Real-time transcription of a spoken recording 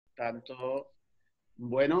Tanto,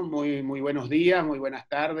 bueno, muy buenos días, muy buenas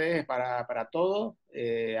tardes para todos.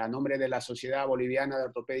 A nombre de la Sociedad Boliviana de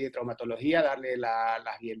Ortopedia y Traumatología, darle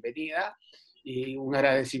la bienvenida y un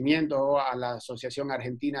agradecimiento a la Asociación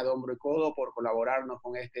Argentina de Hombro y Codo por colaborarnos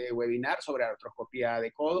con este webinar sobre artroscopía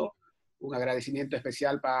de codo. Un agradecimiento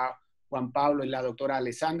especial para Juan Pablo y la doctora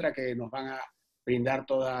Alessandra, que nos van a brindar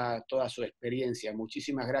toda su experiencia.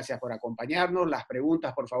 Muchísimas gracias por acompañarnos. Las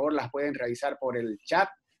preguntas, por favor, las pueden realizar por el chat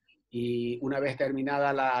y una vez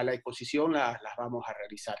terminada la exposición las vamos a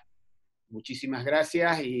realizar. Muchísimas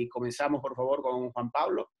gracias y comenzamos, por favor, con Juan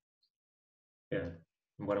Pablo. Bien.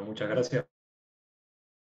 Bueno, muchas gracias.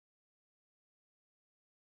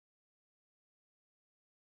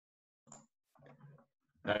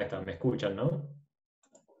 Ahí está, me escuchan, ¿no?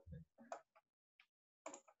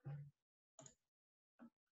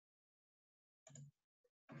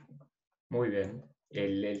 Muy bien.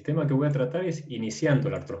 El tema que voy a tratar es iniciando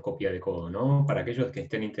la artroscopía de codo, ¿no? Para aquellos que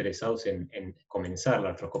estén interesados en comenzar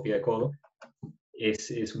la artroscopía de codo,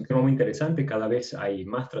 es un tema muy interesante. Cada vez hay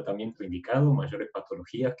más tratamiento indicado, mayores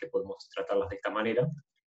patologías que podemos tratarlas de esta manera,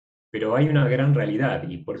 pero hay una gran realidad,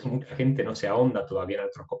 y por eso mucha gente no se ahonda todavía en la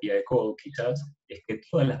artroscopía de codo, quizás, es que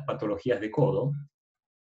todas las patologías de codo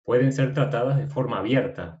pueden ser tratadas de forma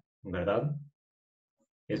abierta, ¿verdad?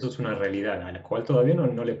 Eso es una realidad a la cual todavía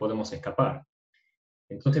no le podemos escapar.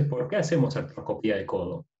 Entonces, ¿por qué hacemos artroscopía de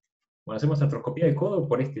codo? Bueno, hacemos artroscopía de codo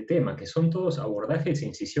por este tema, que son todos abordajes e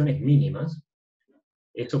incisiones mínimas.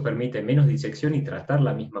 Esto permite menos disección y tratar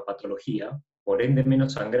la misma patología, por ende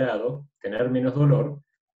menos sangrado, tener menos dolor,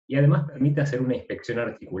 y además permite hacer una inspección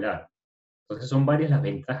articular. Entonces son varias las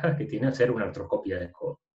ventajas que tiene hacer una artroscopía de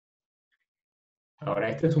codo. Ahora,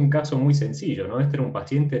 este es un caso muy sencillo, ¿no? Este era un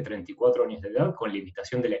paciente de 34 años de edad con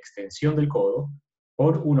limitación de la extensión del codo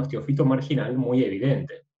por un osteofito marginal muy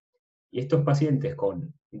evidente. Y estos pacientes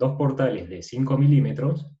con dos portales de 5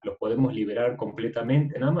 milímetros los podemos liberar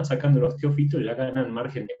completamente, nada más sacando el osteofito ya ganan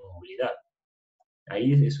margen de movilidad.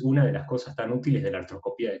 Ahí es una de las cosas tan útiles de la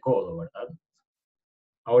artroscopía de codo, ¿verdad?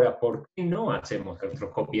 Ahora, ¿por qué no hacemos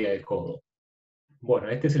artroscopía de codo? Bueno,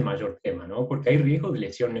 este es el mayor tema, ¿no? Porque hay riesgo de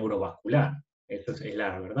lesión neurovascular. Eso es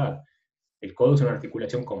la verdad. El codo es una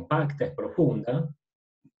articulación compacta, es profunda,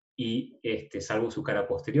 y salvo su cara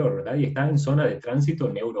posterior, ¿verdad? Y está en zona de tránsito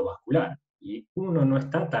neurovascular. Y uno no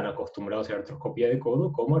está tan acostumbrado a hacer artroscopía de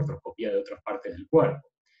codo como artroscopía de otras partes del cuerpo.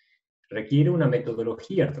 Requiere una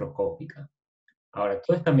metodología artroscópica. Ahora,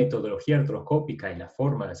 toda esta metodología artroscópica y la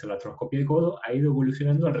forma de hacer la artroscopía de codo ha ido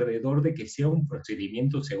evolucionando alrededor de que sea un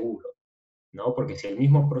procedimiento seguro, ¿no? Porque si el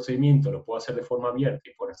mismo procedimiento lo puedo hacer de forma abierta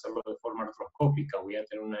y por hacerlo de forma artroscópica voy a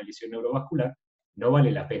tener una lesión neurovascular, no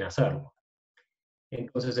vale la pena hacerlo.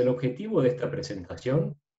 Entonces, el objetivo de esta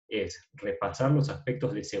presentación es repasar los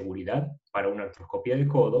aspectos de seguridad para una artroscopía de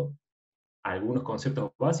codo, algunos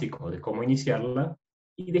conceptos básicos de cómo iniciarla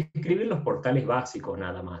y describir los portales básicos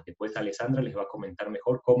nada más. Después Alessandra les va a comentar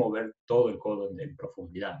mejor cómo ver todo el codo en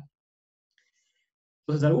profundidad.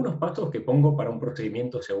 Entonces, algunos pasos que pongo para un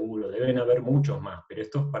procedimiento seguro, deben haber muchos más, pero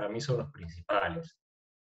estos para mí son los principales.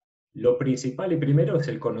 Lo principal y primero es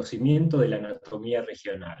el conocimiento de la anatomía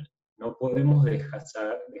regional. No podemos dejar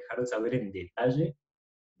de saber en detalle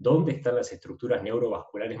dónde están las estructuras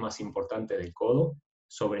neurovasculares más importantes del codo,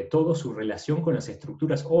 sobre todo su relación con las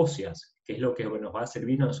estructuras óseas, que es lo que nos va a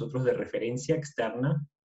servir a nosotros de referencia externa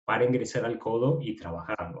para ingresar al codo y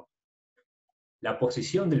trabajarlo. La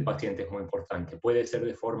posición del paciente es muy importante. Puede ser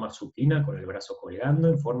de forma supina, con el brazo colgando,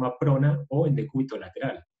 en forma prona o en decúbito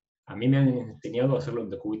lateral. A mí me han enseñado a hacerlo en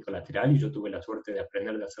decúbito lateral y yo tuve la suerte de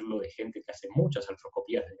aprender de hacerlo de gente que hace muchas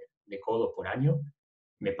artroscopías de codo por año.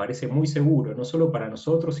 Me parece muy seguro, no solo para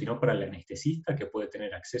nosotros, sino para el anestesista, que puede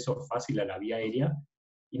tener acceso fácil a la vía aérea,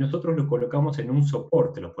 y nosotros lo colocamos en un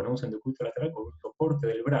soporte, lo ponemos en decúbito lateral con un soporte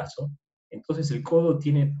del brazo. Entonces el codo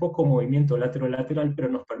tiene poco movimiento lateral, pero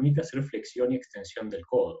nos permite hacer flexión y extensión del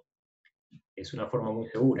codo. Es una forma muy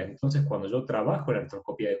segura. Entonces cuando yo trabajo la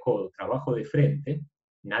artroscopía de codo, trabajo de frente,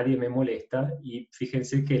 nadie me molesta, y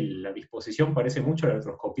fíjense que la disposición parece mucho a la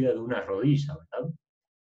artroscopía de una rodilla, ¿verdad?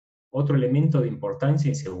 Otro elemento de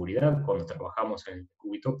importancia y seguridad cuando trabajamos en el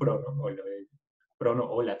decúbito prono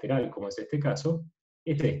o lateral, como es este caso,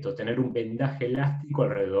 es esto: tener un vendaje elástico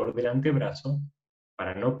alrededor del antebrazo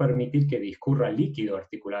para no permitir que discurra líquido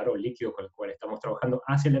articular o líquido con el cual estamos trabajando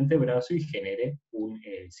hacia el antebrazo y genere un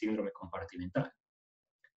síndrome compartimental.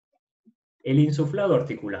 El insuflado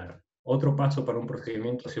articular, otro paso para un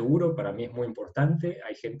procedimiento seguro, para mí es muy importante.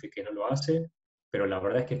 Hay gente que no lo hace, pero la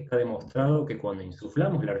verdad es que está demostrado que cuando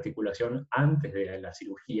insuflamos la articulación antes de la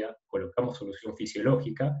cirugía, colocamos solución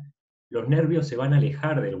fisiológica, los nervios se van a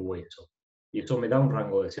alejar del hueso. y eso me da un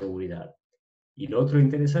rango de seguridad. Y lo otro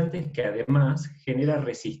interesante es que además genera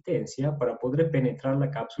resistencia para poder penetrar la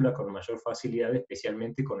cápsula con mayor facilidad,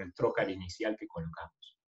 especialmente con el trócar inicial que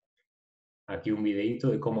colocamos. Aquí un videito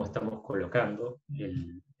de cómo estamos colocando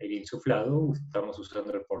el insuflado. Estamos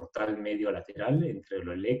usando el portal medio lateral entre el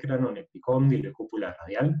olecrano, el epicóndilo y cúpula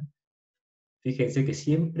radial. Fíjense que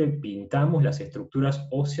siempre pintamos las estructuras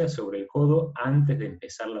óseas sobre el codo antes de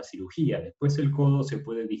empezar la cirugía. Después el codo se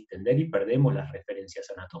puede distender y perdemos las referencias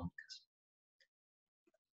anatómicas.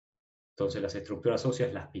 Entonces las estructuras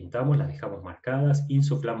óseas las pintamos, las dejamos marcadas,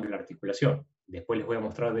 insuflamos la articulación. Después les voy a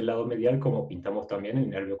mostrar del lado medial cómo pintamos también el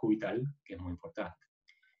nervio cubital, que es muy importante.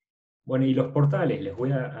 Bueno, y los portales, les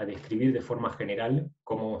voy a describir de forma general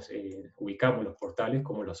cómo ubicamos los portales,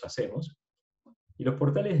 cómo los hacemos. Y los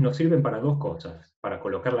portales nos sirven para dos cosas: para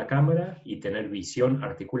colocar la cámara y tener visión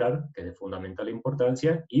articular, que es de fundamental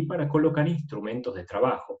importancia, y para colocar instrumentos de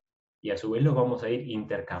trabajo. Y a su vez los vamos a ir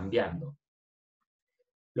intercambiando.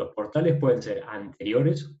 Los portales pueden ser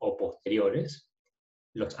anteriores o posteriores.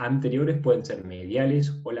 Los anteriores pueden ser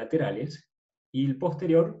mediales o laterales. Y el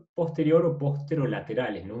posterior o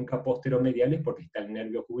posterolaterales, nunca posteromediales, porque está el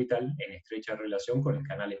nervio cubital en estrecha relación con el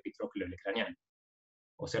canal epitrócleo-craneal.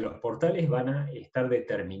 O sea, los portales van a estar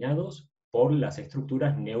determinados por las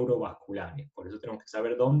estructuras neurovasculares. Por eso tenemos que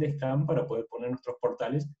saber dónde están para poder poner nuestros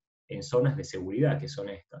portales en zonas de seguridad, que son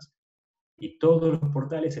estas. Y todos los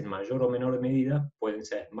portales, en mayor o menor medida, pueden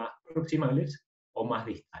ser más proximales o más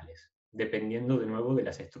distales, dependiendo de nuevo de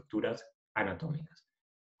las estructuras anatómicas.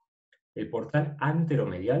 El portal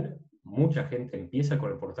anteromedial, mucha gente empieza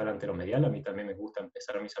con el portal anteromedial, a mí también me gusta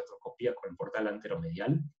empezar mis artroscopías con el portal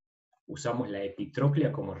anteromedial. Usamos la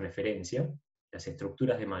epitróclea como referencia. Las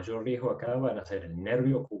estructuras de mayor riesgo acá van a ser el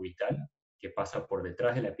nervio cubital, que pasa por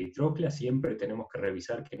detrás de la epitróclea. Siempre tenemos que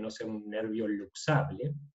revisar que no sea un nervio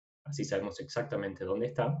luxable, así sabemos exactamente dónde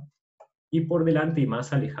está. Y por delante y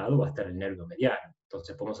más alejado va a estar el nervio mediano.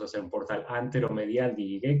 Entonces podemos hacer un portal anteromedial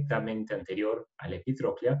directamente anterior a la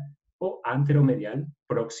epitróclea, o anteromedial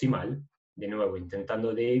proximal, de nuevo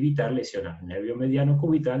intentando de evitar lesionar nervio mediano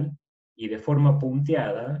cubital, y de forma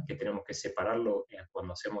punteada, que tenemos que separarlo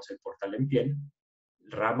cuando hacemos el portal en piel,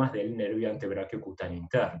 ramas del nervio antebráqueo cutáneo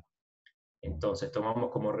interno. Entonces tomamos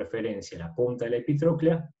como referencia la punta de la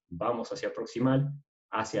epitróclea, vamos hacia proximal,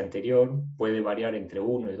 hacia anterior, puede variar entre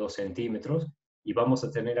 1 y 2 centímetros, y vamos a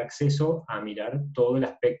tener acceso a mirar todo el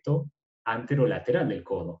aspecto anterolateral del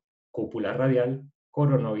codo, cúpula radial,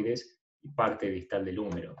 coronoides y parte distal del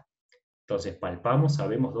húmero. Entonces palpamos,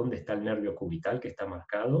 sabemos dónde está el nervio cubital que está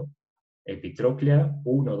marcado, epitróclea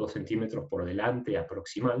 1 o 2 centímetros por delante a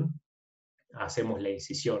proximal, hacemos la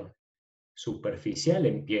incisión superficial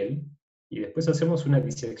en piel, y después hacemos una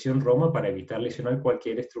disección roma para evitar lesionar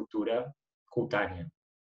cualquier estructura cutánea.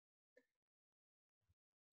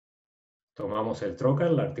 Tomamos el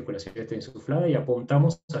trócar, la articulación está insuflada, y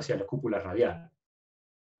apuntamos hacia la cúpula radial.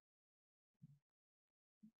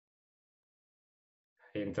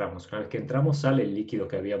 Entramos. Una vez que entramos, sale el líquido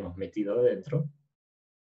que habíamos metido adentro,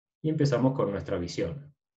 y empezamos con nuestra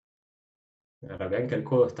visión. Ahora vean que el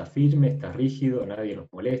codo está firme, está rígido, nadie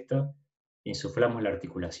nos molesta. Insuflamos la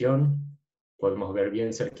articulación, podemos ver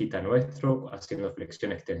bien cerquita nuestro, haciendo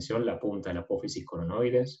flexión-extensión, la punta de la apófisis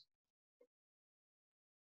coronoides.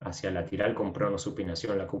 Hacia lateral con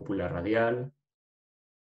pronosupinación la cúpula radial.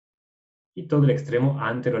 Y todo el extremo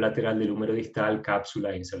anterolateral del húmero distal,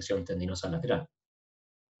 cápsula e inserción tendinosa lateral.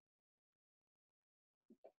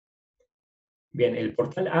 Bien, el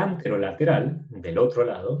portal anterolateral, del otro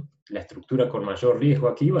lado, la estructura con mayor riesgo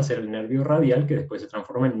aquí va a ser el nervio radial, que después se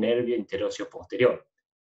transforma en nervio interóseo posterior.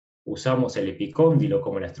 Usamos el epicóndilo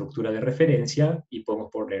como la estructura de referencia y podemos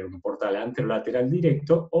poner un portal anterolateral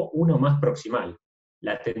directo o uno más proximal.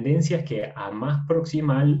 La tendencia es que a más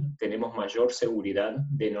proximal tenemos mayor seguridad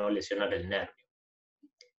de no lesionar el nervio.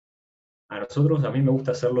 A mí me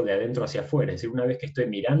gusta hacerlo de adentro hacia afuera, es decir, una vez que estoy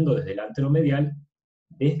mirando desde el anteromedial,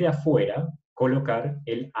 desde afuera colocar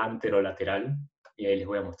el anterolateral, y ahí les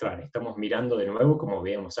voy a mostrar. Estamos mirando de nuevo, como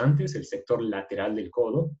veíamos antes, el sector lateral del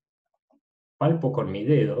codo. Palpo con mi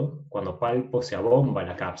dedo, cuando palpo se abomba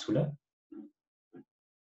la cápsula,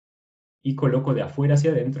 y coloco de afuera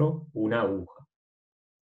hacia adentro una aguja.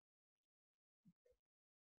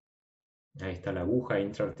 Ahí está la aguja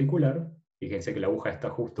intraarticular. Fíjense que la aguja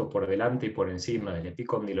está justo por delante y por encima del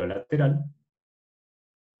epicóndilo lateral.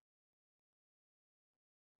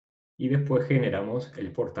 Y después generamos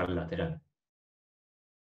el portal lateral.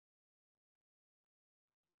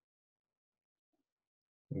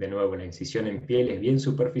 De nuevo, la incisión en piel es bien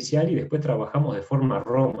superficial y después trabajamos de forma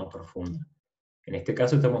roma profunda. En este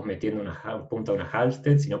caso estamos metiendo una punta a una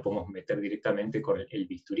halsted, si no podemos meter directamente con el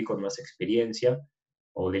bisturí con más experiencia,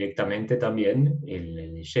 o directamente también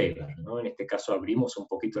el shaver, ¿no? En este caso abrimos un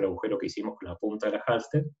poquito el agujero que hicimos con la punta de la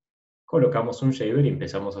halsted, colocamos un shaver y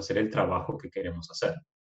empezamos a hacer el trabajo que queremos hacer.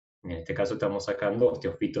 En este caso estamos sacando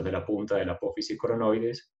osteofitos de la punta de la apófisis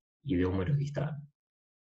coronoides y de húmero distal.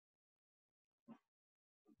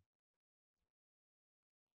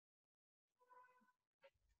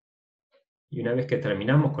 Y una vez que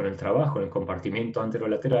terminamos con el trabajo en el compartimento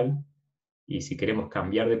anterolateral, y si queremos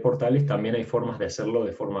cambiar de portales, también hay formas de hacerlo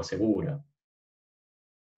de forma segura.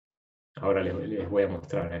 Ahora les voy a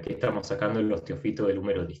mostrar. Aquí estamos sacando el osteofito del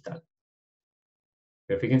húmero distal.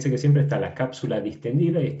 Pero fíjense que siempre está la cápsula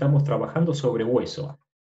distendida y estamos trabajando sobre hueso,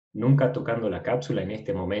 nunca tocando la cápsula en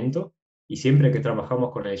este momento, y siempre que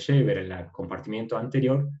trabajamos con el shaver en el compartimento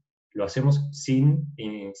anterior, lo hacemos sin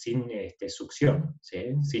succión,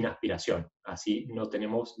 ¿sí? Sin aspiración. Así no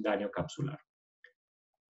tenemos daño capsular.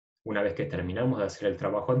 Una vez que terminamos de hacer el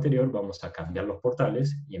trabajo anterior, vamos a cambiar los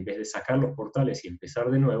portales, y en vez de sacar los portales y empezar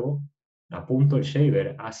de nuevo, apunto el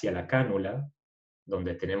shaver hacia la cánula,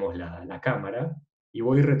 donde tenemos la cámara, y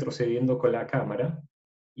voy retrocediendo con la cámara,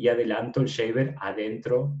 y adelanto el shaver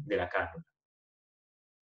adentro de la cánula.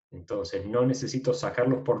 Entonces no necesito sacar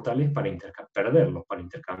los portales para perderlos, para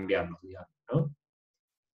intercambiarlos, digamos, ¿no?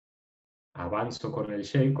 Avanzo con el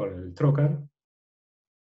shaver, con el trocar,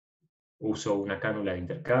 uso una cánula de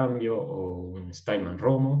intercambio o un Steinman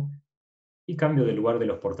Romo, y cambio de lugar de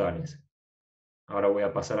los portales. Ahora voy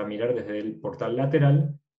a pasar a mirar desde el portal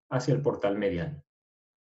lateral hacia el portal medial.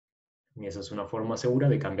 Y esa es una forma segura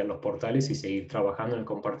de cambiar los portales y seguir trabajando en el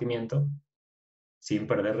compartimiento sin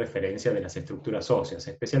perder referencia de las estructuras óseas,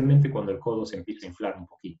 especialmente cuando el codo se empieza a inflar un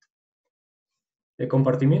poquito. El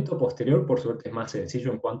compartimiento posterior, por suerte, es más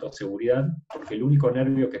sencillo en cuanto a seguridad, porque el único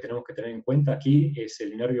nervio que tenemos que tener en cuenta aquí es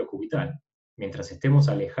el nervio cubital. Mientras estemos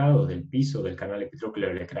alejados del piso del canal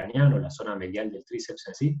epitrócleo-craneano, la zona medial del tríceps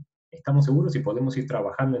en sí, estamos seguros y podemos ir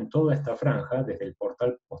trabajando en toda esta franja, desde el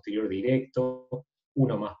portal posterior directo,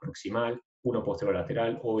 uno más proximal, uno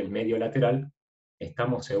posterolateral o el medio lateral,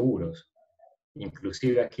 estamos seguros.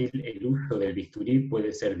 Inclusive aquí el uso del bisturí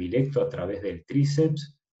puede ser directo a través del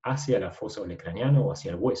tríceps hacia la fosa olecraniana o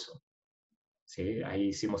hacia el hueso. ¿Sí? Ahí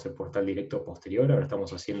hicimos el portal directo posterior, ahora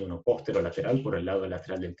estamos haciendo uno posterolateral por el lado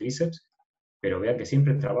lateral del tríceps, pero vean que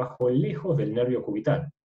siempre trabajo lejos del nervio cubital.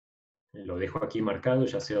 Lo dejo aquí marcado,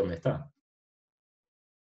 ya sé dónde está.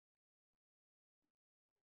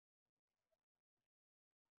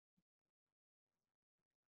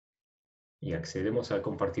 Y accedemos al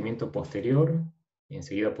compartimento posterior, y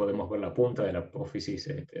enseguida podemos ver la punta de la apófisis,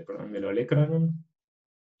 del olecranon,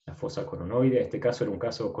 la fosa coronoide. En este caso era un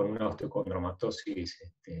caso con una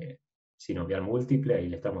osteocondromatosis sinovial múltiple, ahí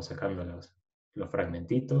le estamos sacando los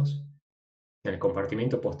fragmentitos. En el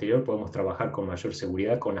compartimento posterior podemos trabajar con mayor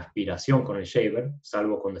seguridad con aspiración con el shaver,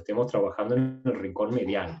 salvo cuando estemos trabajando en el rincón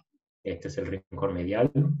medial. Este es el rincón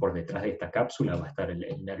medial, por detrás de esta cápsula va a estar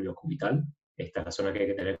el nervio cubital. Esta es la zona que hay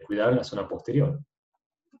que tener cuidado, en la zona posterior.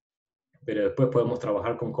 Pero después podemos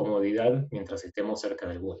trabajar con comodidad mientras estemos cerca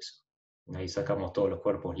del hueso. Ahí sacamos todos los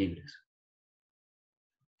cuerpos libres.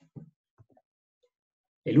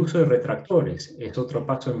 El uso de retractores es otro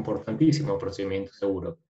paso importantísimo en el procedimiento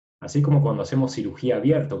seguro. Así como cuando hacemos cirugía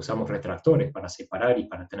abierta usamos retractores para separar y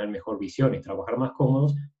para tener mejor visión y trabajar más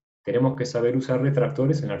cómodos, tenemos que saber usar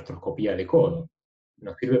retractores en la artroscopía de codo.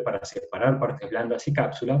 Nos sirve para separar partes blandas y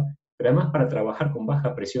cápsula, pero además para trabajar con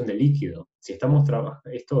baja presión de líquido. Si estamos la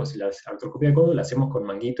artroscopía de codo la hacemos con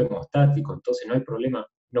manguito hemostático, entonces no hay problema,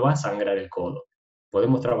 no va a sangrar el codo.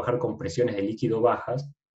 Podemos trabajar con presiones de líquido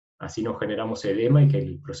bajas, así no generamos edema y que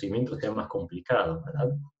el procedimiento sea más complicado,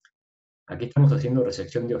 ¿verdad? Aquí estamos haciendo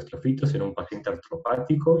resección de osteofitos en un paciente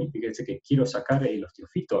artropático, y fíjense que quiero sacar el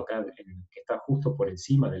osteofito acá, que está justo por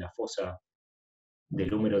encima de la fosa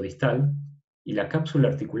del húmero distal, y la cápsula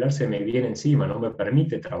articular se me viene encima, no me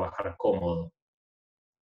permite trabajar cómodo.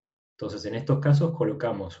 Entonces en estos casos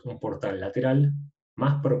colocamos un portal lateral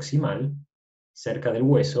más proximal, cerca del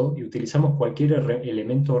hueso, y utilizamos cualquier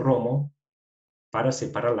elemento romo para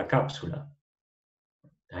separar la cápsula.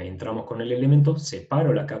 Ahí entramos con el elemento,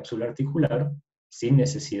 separo la cápsula articular, sin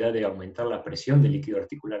necesidad de aumentar la presión del líquido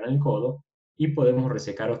articular en el codo, y podemos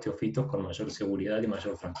resecar osteofitos con mayor seguridad y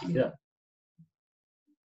mayor tranquilidad.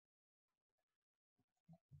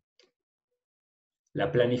 La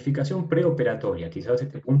planificación preoperatoria, quizás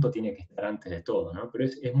este punto tiene que estar antes de todo, ¿no? Pero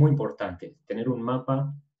es muy importante tener un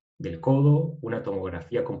mapa del codo, una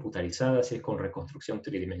tomografía computarizada, si es con reconstrucción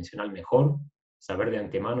tridimensional mejor, saber de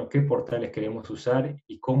antemano qué portales queremos usar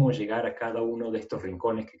y cómo llegar a cada uno de estos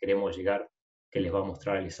rincones que queremos llegar que les va a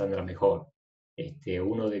mostrar Alessandra mejor.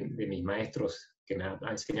 Uno de mis maestros que me ha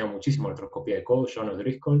enseñado muchísimo artroscopía de codo, Juan,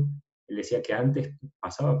 él decía que antes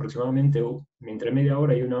pasaba aproximadamente entre media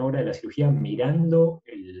hora y una hora de la cirugía mirando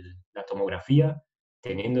la tomografía,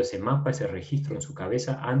 teniendo ese mapa, ese registro en su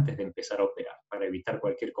cabeza antes de empezar a operar, para evitar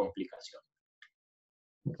cualquier complicación.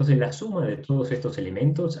 Entonces, la suma de todos estos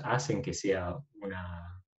elementos hacen que sea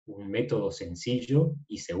un método sencillo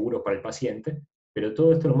y seguro para el paciente, pero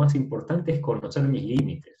todo esto lo más importante es conocer mis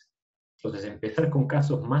límites. Entonces, empezar con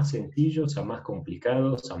casos más sencillos a más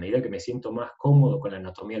complicados, a medida que me siento más cómodo con la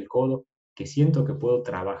anatomía del codo, que siento que puedo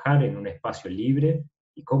trabajar en un espacio libre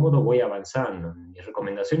y cómodo, voy avanzando. Mi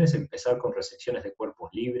recomendación es empezar con resecciones de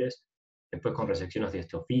cuerpos libres, después con resecciones de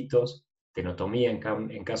osteofitos, tenotomía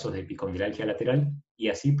en casos de epicondylalgia lateral, y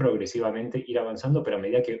así progresivamente ir avanzando, pero a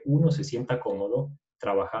medida que uno se sienta cómodo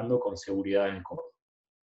trabajando con seguridad en el codo.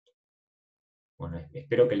 Bueno,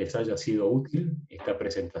 espero que les haya sido útil esta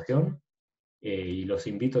presentación. Y los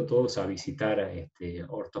invito a todos a visitar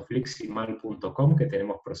ortofleximal.com, que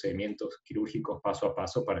tenemos procedimientos quirúrgicos paso a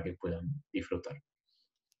paso para que puedan disfrutar.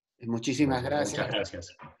 Muchísimas Bueno, gracias. muchas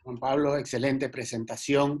gracias. Juan Pablo, excelente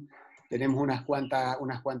presentación. Tenemos unas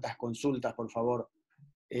cuantas consultas, por favor.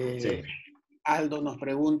 Sí. Aldo nos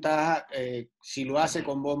pregunta si lo hace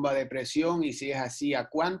con bomba de presión y si es así, ¿a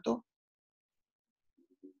cuánto?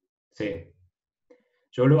 Sí.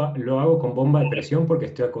 Yo lo hago con bomba de presión porque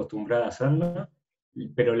estoy acostumbrada a hacerla,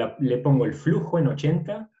 pero le pongo el flujo en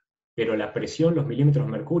 80, pero la presión, los milímetros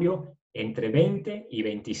de mercurio, entre 20 y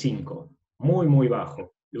 25. Muy, muy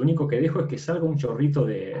bajo. Lo único que dejo es que salga un chorrito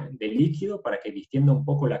de líquido para que distienda un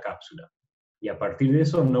poco la cápsula. Y a partir de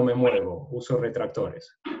eso no me muevo, uso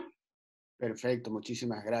retractores. Perfecto,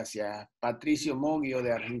 muchísimas gracias. Patricio Moggio,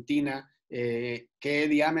 de Argentina, ¿qué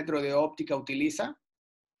diámetro de óptica utiliza?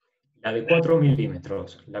 La de 4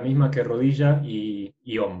 milímetros, la misma que rodilla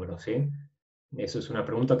y hombro, ¿sí? Eso es una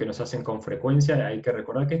pregunta que nos hacen con frecuencia. Hay que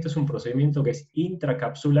recordar que este es un procedimiento que es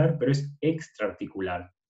intracapsular, pero es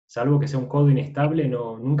extraarticular. Salvo que sea un codo inestable,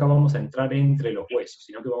 nunca vamos a entrar entre los huesos,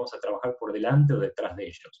 sino que vamos a trabajar por delante o detrás de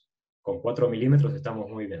ellos. Con 4 milímetros estamos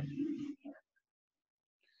muy bien.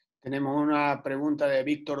 Tenemos una pregunta de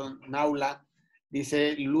Víctor Naula.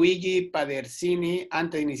 Dice, Luigi Padersini,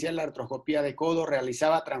 antes de iniciar la artroscopía de codo,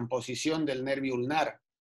 realizaba transposición del nervio ulnar.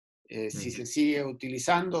 Si se sigue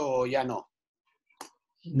utilizando o ya no.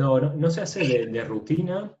 No se hace de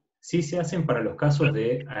rutina, sí se hacen para los casos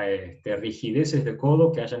de rigideces de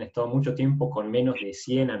codo que hayan estado mucho tiempo con menos de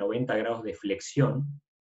 100 a 90 grados de flexión.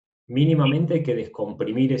 Mínimamente hay que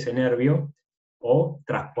descomprimir ese nervio o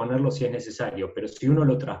transponerlo si es necesario, pero si uno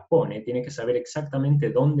lo transpone, tiene que saber exactamente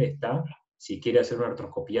dónde está si quiere hacer una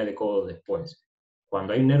artroscopía de codo después.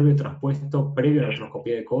 Cuando hay un nervio transpuesto previo a la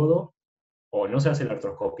artroscopía de codo, o no se hace la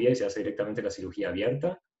artroscopía y se hace directamente la cirugía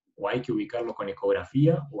abierta, o hay que ubicarlo con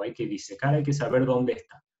ecografía, o hay que disecar, hay que saber dónde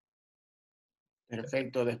está.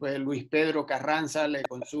 Perfecto. Después Luis Pedro Carranza le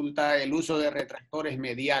consulta el uso de retractores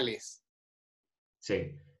mediales.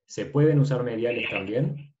 Sí, se pueden usar mediales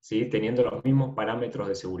también, ¿sí? Teniendo los mismos parámetros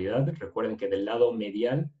de seguridad. Recuerden que del lado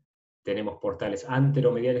medial tenemos portales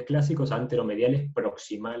anteromediales clásicos, anteromediales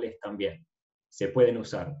proximales también. Se pueden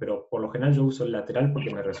usar, pero por lo general yo uso el lateral porque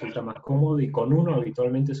me resulta más cómodo y con uno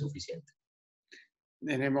habitualmente es suficiente.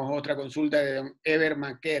 Tenemos otra consulta de Ever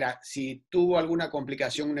Maquera. Si tuvo alguna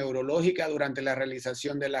complicación neurológica durante la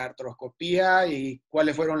realización de la artroscopía y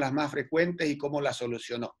cuáles fueron las más frecuentes y cómo la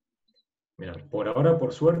solucionó. Mira, por ahora,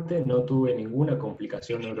 por suerte, no tuve ninguna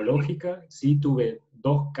complicación neurológica. Sí tuve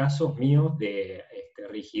 2 casos míos de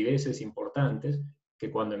rigideces importantes, que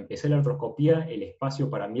cuando empecé la artroscopía el espacio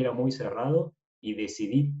para mí era muy cerrado y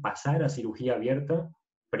decidí pasar a cirugía abierta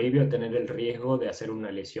previo a tener el riesgo de hacer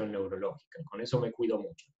una lesión neurológica. Con eso me cuido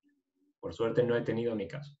mucho. Por suerte no he tenido mi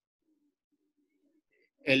caso.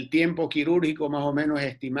 El tiempo quirúrgico más o menos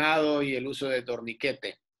estimado y el uso de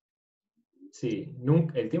torniquete. Sí,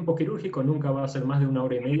 el tiempo quirúrgico nunca va a ser más de 1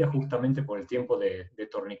 hora y media justamente por el tiempo de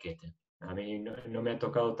torniquete. A mí no me ha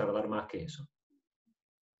tocado tardar más que eso.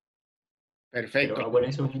 Perfecto. Pero bueno,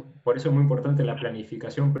 por eso es muy importante la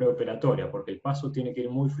planificación preoperatoria, porque el paso tiene que ir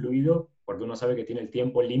muy fluido, porque uno sabe que tiene el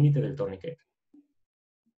tiempo límite del torniquete.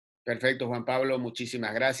 Perfecto, Juan Pablo,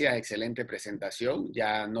 muchísimas gracias. Excelente presentación.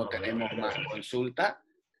 Ya no tenemos más consulta.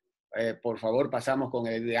 Por favor, pasamos con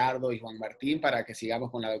Eduardo y Juan Martín para que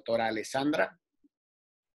sigamos con la doctora Alessandra.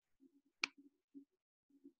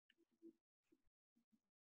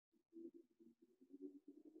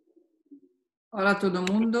 Hola a todo el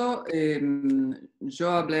mundo. Yo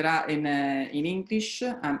hablaré en English.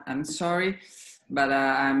 I'm sorry. but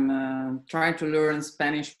I'm trying to learn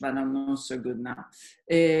Spanish, but I'm not so good now.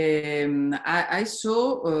 I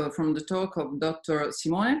saw from the talk of Dr.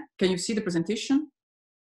 Simone. Can you see the presentation?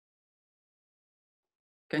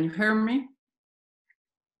 Can you hear me?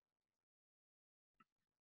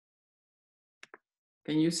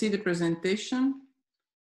 Can you see the presentation?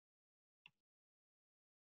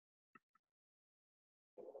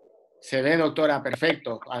 Se ve, doctora,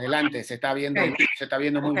 perfecto. Adelante, se está viendo, Okay. se está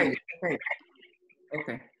viendo muy bien.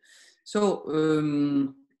 Okay. So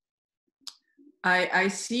I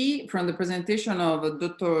see from the presentation of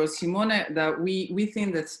Dr. Simone that we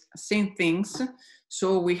think that same things.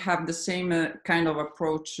 So we have the same kind of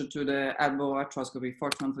approach to the elbow arthroscopy,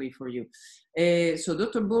 fortunately for you. So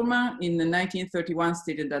Dr. Burman in 1931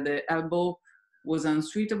 stated that the elbow was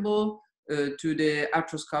unsuitable to the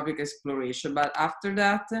arthroscopic exploration. But after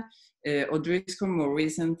that, O'Driscoll more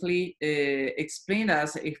recently explained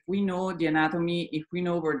us if we know the anatomy, if we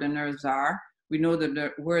know where the nerves are, we know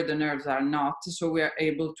that where the nerves are not, so we are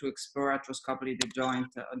able to explore arthroscopically the joint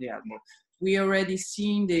of the elbow. We already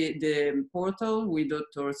seen the portal with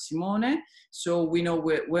Dr. Simone, so we know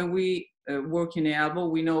when we work in the elbow,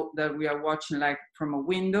 we know that we are watching like from a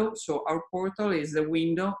window, so our portal is the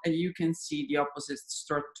window, and you can see the opposite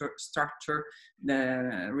structure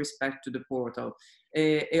respect to the portal.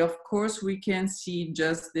 Of course, we can see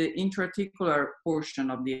just the intraarticular portion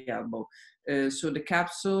of the elbow. So the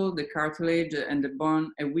capsule, the cartilage, and the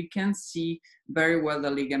bone, and we can see very well the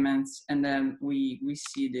ligaments, and then we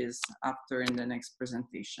see this after in the next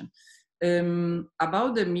presentation.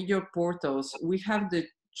 About the medial portals, we have the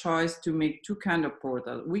choice to make two kinds of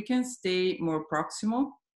portals. We can stay more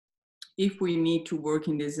proximal if we need to work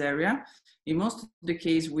in this area. In most of the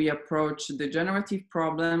case, we approach degenerative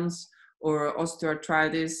problems or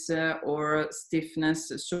osteoarthritis or stiffness.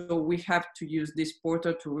 So we have to use this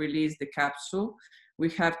portal to release the capsule. We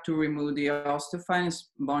have to remove the osteophyte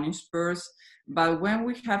bony spurs. But when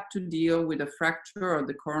we have to deal with a fracture of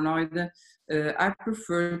the coronoid, I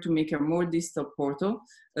prefer to make a more distal portal,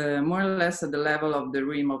 more or less at the level of the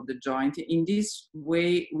rim of the joint. In this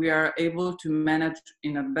way, we are able to manage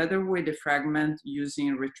in a better way the fragment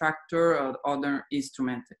using retractor or other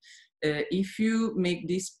instrument. If you make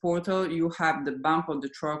this portal, you have the bump of the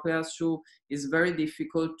trochlea, so it's very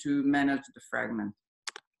difficult to manage the fragment.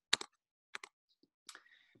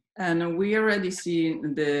 And we already see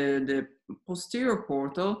the posterior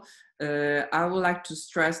portal. I would like to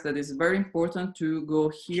stress that it's very important to go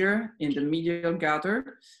here in the medial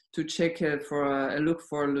gutter to check for look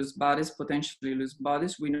for loose bodies, potentially loose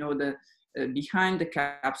bodies. We know that behind the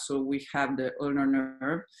capsule, we have the ulnar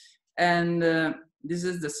nerve. And this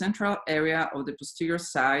is the central area of the posterior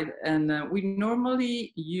side. And we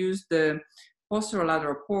normally use the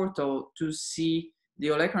posterolateral portal to see the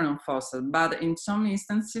olecranon fossa, but in some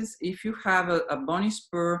instances, if you have a bony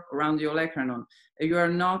spur around the olecranon, you are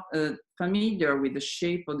not familiar with the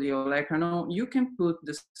shape of the olecranon, you can put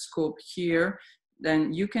the scope here,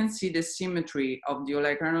 then you can see the symmetry of the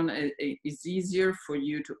olecranon. It's easier for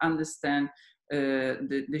you to understand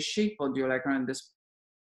the shape of the olecranon that's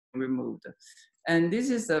removed. And this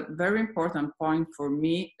is a very important point for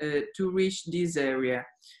me to reach this area.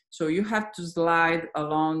 So you have to slide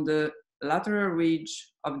along the lateral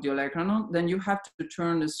ridge of the olecranon, then you have to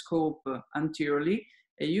turn the scope anteriorly,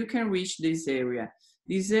 and you can reach this area.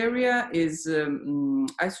 This area is,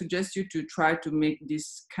 I suggest you to try to make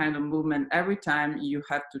this kind of movement every time you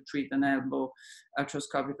have to treat an elbow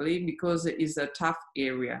arthroscopically, because it is a tough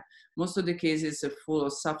area. Most of the cases are full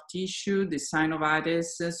of soft tissue, the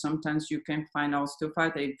synovitis, sometimes you can find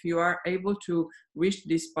osteophyte. If you are able to reach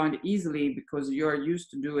this point easily because you are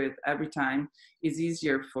used to do it every time, it's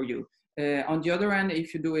easier for you. On the other hand,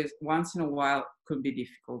 if you do it once in a while, it could be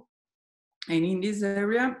difficult. And in this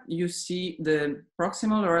area, you see the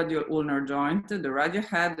proximal radial ulnar joint, the radial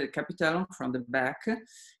head, the capitellum from the back.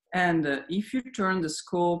 And if you turn the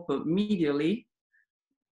scope medially,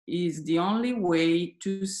 is the only way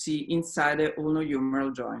to see inside the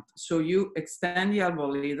ulnar-humeral joint. So you extend the elbow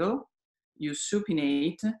a little, you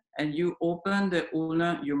supinate, and you open the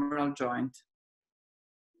ulnar-humeral joint.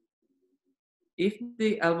 If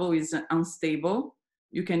the elbow is unstable,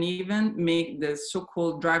 you can even make the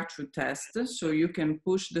so-called drive-through test, so you can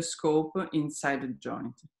push the scope inside the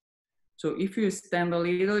joint. So if you stand a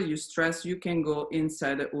little, you stress, you can go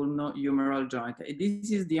inside the ulnar-humeral joint.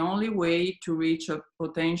 This is the only way to reach a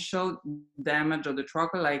potential damage of the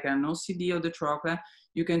trochlea, like an OCD of the trochlea.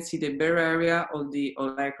 You can see the bare area of the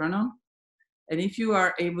olecranon. And if you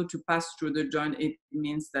are able to pass through the joint, it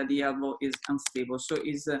means that the elbow is unstable. So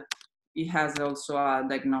it has also a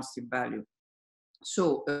diagnostic value.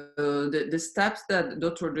 So the steps that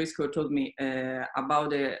Dr. Driscoll told me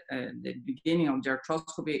about the beginning of the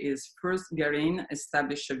arthroscopy is first get in,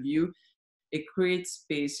 establish a view, create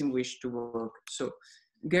space in which to work. So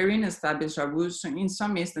get in, establish a view. So in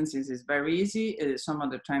some instances it's very easy, some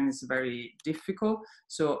other times it's very difficult.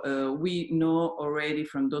 So we know already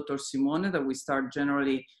from Dr. Simone that we start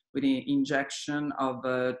generally with an injection of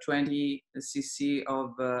 20 cc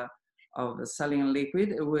of saline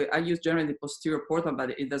liquid. I use generally the posterior portal, but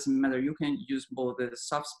it doesn't matter. You can use both the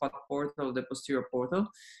soft spot portal, the posterior portal.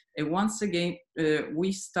 And once again,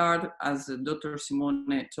 we start, as Dr.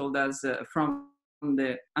 Simone told us, from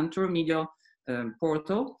the anteromedial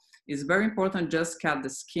portal. It's very important just cut the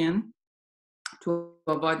skin to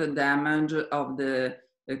avoid the damage of the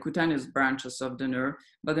cutaneous branches of the nerve.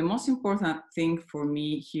 But the most important thing for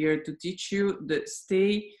me here to teach you that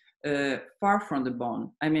stay far from the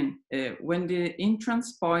bone. I mean, when the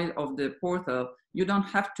entrance point of the portal, you don't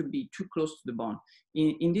have to be too close to the bone.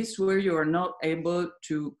 In this way, you are not able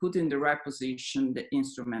to put in the right position the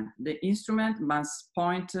instrument. The instrument must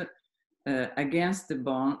point against the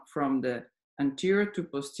bone from the anterior to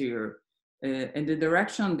posterior. And the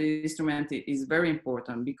direction of the instrument is very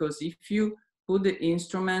important, because if you put the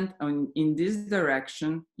instrument in this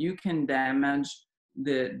direction, you can damage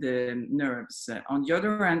the nerves. On the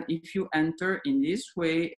other hand, if you enter in this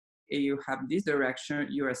way, you have this direction,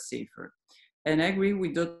 you are safer. And I agree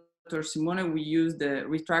with Dr. Simone, we use the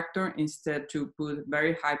retractor instead to put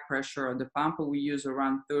very high pressure on the pump. We use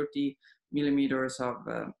around 30 millimeters of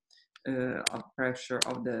pressure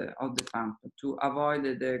of the pump to avoid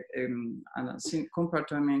the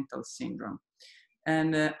compartmental syndrome.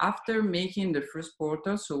 And after making the first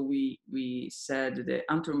portal, so we said the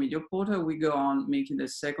anteromedial portal, we go on making the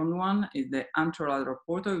second one, is the anterolateral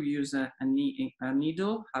portal. We use a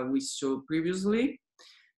needle, as we saw previously,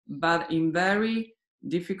 but in very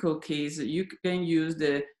difficult case, you can use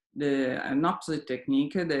an opposite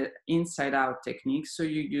technique, the inside-out technique. So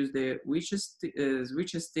you use the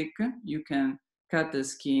switch stick, you can cut the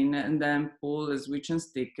skin and then pull the switch and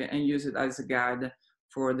stick and use it as a guide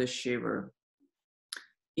for the shaver.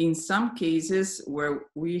 In some cases where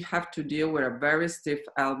we have to deal with a very stiff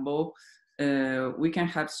elbow, we can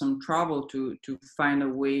have some trouble to find a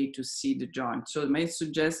way to see the joint. So my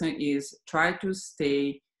suggestion is try to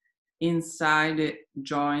stay inside the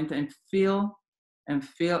joint and feel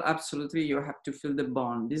absolutely, you have to feel the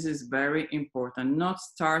bone. This is very important. Not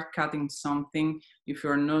start cutting something if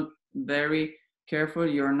you're not very careful,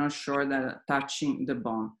 you're not sure that touching the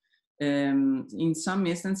bone. In some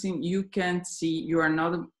instances, you can see, you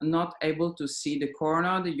are not able to see the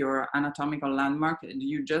corner, your anatomical landmark,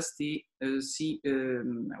 you just see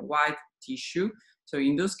white tissue. So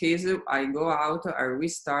in those cases, I go out, I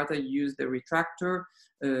restart, I use the retractor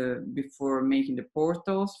before making the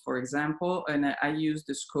portals, for example, and I use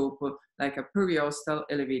the scope like a periostal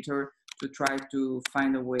elevator to try to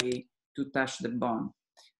find a way to touch the bone.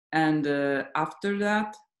 And after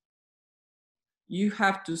that, you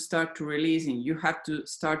have to start to releasing, you have to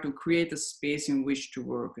start to create a space in which to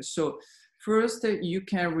work. So first, you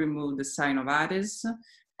can remove the synovitis,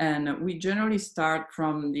 and we generally start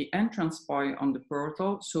from the entrance point on the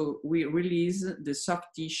portal. So we release the soft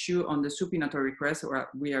tissue on the supinatory crest, what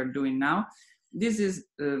we are doing now. This is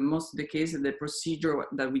most of the case the procedure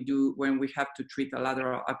that we do when we have to treat a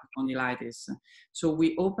lateral epicondylitis. So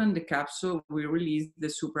we open the capsule, we release the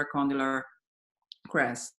supracondylar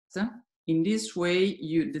crest. In this way,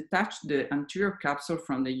 you detach the anterior capsule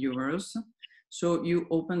from the humerus, so you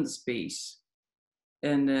open the space.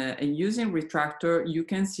 And using retractor, you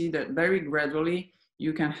can see that very gradually,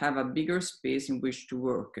 you can have a bigger space in which to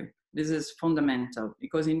work. This is fundamental,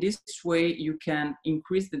 because in this way, you can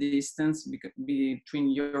increase the distance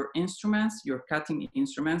between your instruments, your cutting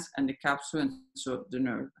instruments, and the capsule, and so the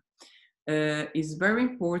nerve. It's very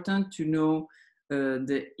important to know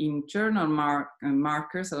the internal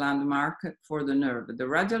markers, landmark for the nerve. The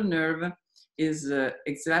radial nerve is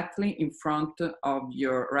exactly in front of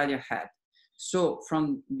your radial head. So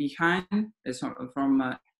from behind,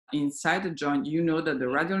 from inside the joint, you know that the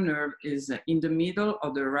radial nerve is in the middle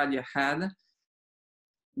of the radial head,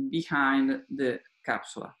 behind the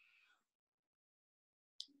capsula.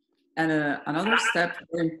 And another step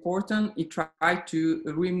very important is try to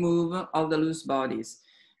remove all the loose bodies.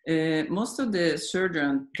 Most of the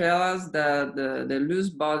surgeons tell us that the loose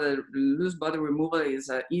body removal is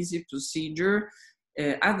an easy procedure.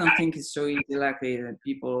 I don't think it's so easy like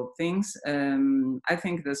people think. I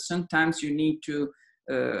think that sometimes you need to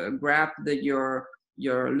grab your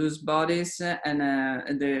your loose bodies, and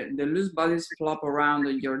the loose bodies flop around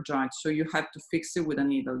your joint. So you have to fix it with a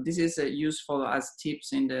needle. This is useful as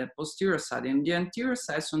tips in the posterior side. In the anterior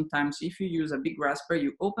side, sometimes if you use a big grasper,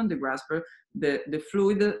 you open the grasper, the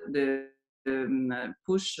fluid,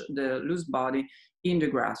 push the loose body in the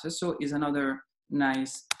grasper. So it's another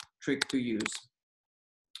nice trick to use.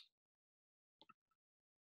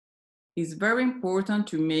 It's very important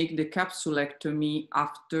to make the capsulectomy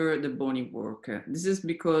after the bony work. This is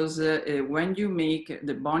because when you make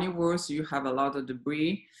the bony work, you have a lot of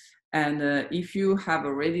debris. And if you have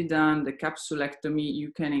already done the capsulectomy,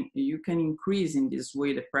 you can increase in this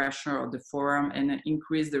way the pressure of the forearm and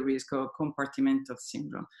increase the risk of compartmental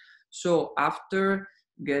syndrome. So after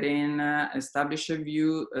getting establish a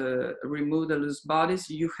view, remove the loose bodies,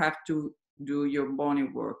 you have to do your bony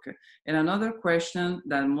work. And another question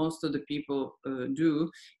that most of the people do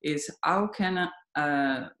is, how can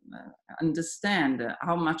I understand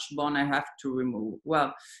how much bone I have to remove?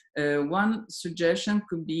 Well, one suggestion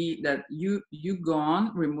could be that you go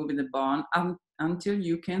on removing the bone until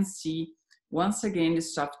you can see once again the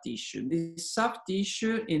soft tissue. The soft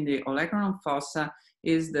tissue in the olecranon fossa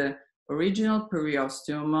is the original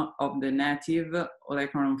periosteum of the native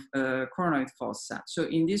coronoid fossa. So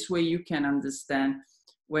in this way, you can understand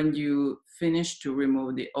when you finish to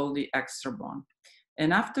remove all the extra bone.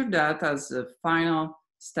 And after that, as final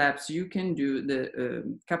steps, you can do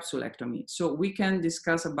the capsulectomy. So we can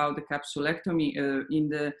discuss about the capsulectomy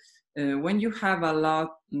when you have a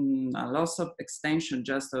loss of extension,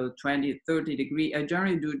 just a 20, 30 degree, I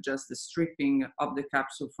generally do just the stripping of the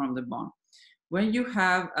capsule from the bone. When you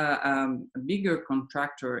have a bigger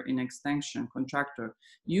contractor in extension contractor,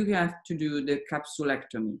 you have to do the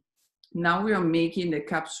capsulectomy. Now we are making the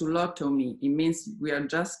capsulotomy. It means we are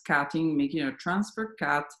just cutting, making a transfer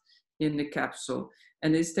cut in the capsule.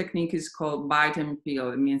 And this technique is called bite and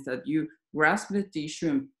peel. It means that you grasp the tissue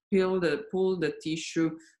and pull the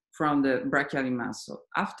tissue from the brachial muscle.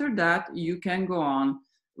 After that, you can go on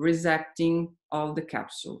resecting all the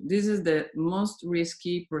capsule. This is the most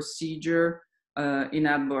risky procedure in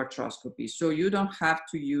elbow arthroscopy. So you don't have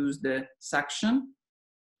to use the suction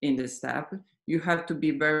in this step. You have to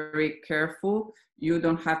be very careful. You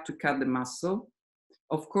don't have to cut the muscle.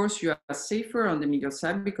 Of course, you are safer on the medial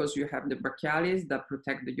side because you have the brachialis that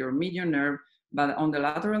protect your medial nerve, but on the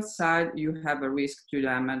lateral side, you have a risk to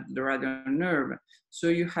damage the radial nerve. So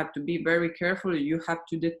you have to be very careful. You have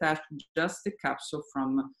to detach just the capsule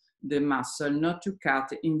from the muscle, not to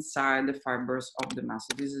cut inside the fibers of the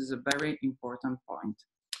muscle. This is a very important point.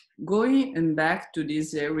 Going back to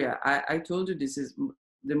this area, I told you this is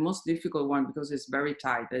the most difficult one because it's very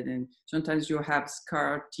tight, and sometimes you have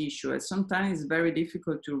scar tissue, and sometimes it's very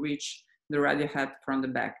difficult to reach the radial head from the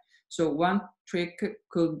back. So one trick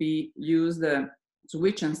could be use the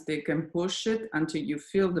switch and stick and push it until you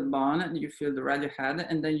feel the bone and you feel the radial head,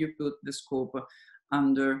 and then you put the scope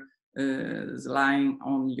under lying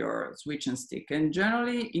on your switch and stick. And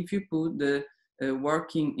generally, if you put the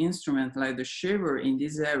working instrument like the shaver in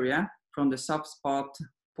this area from the soft spot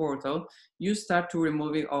portal, you start to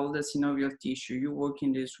removing all the synovial tissue. You work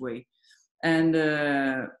in this way. And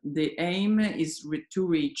the aim is to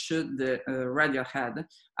reach the radial head.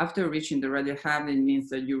 After reaching the radial head, it means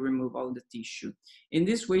that you remove all the tissue. In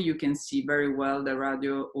this way, you can see very well the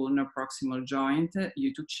radio-ulnar proximal joint.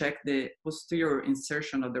 You to check the posterior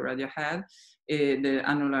insertion of the radial head, the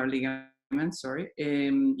annular ligament, sorry.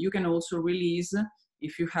 You can also release,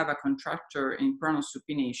 if you have a contracture in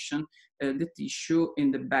pronosupination, the tissue in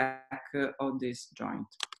the back of this joint.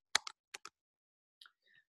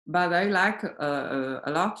 But I like a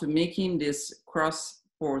lot making these cross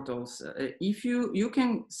portals. If you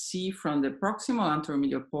can see from the proximal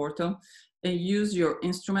anteromedial portal and use your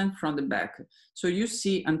instrument from the back. So you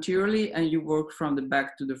see anteriorly and you work from the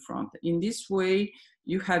back to the front. In this way,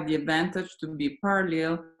 you have the advantage to be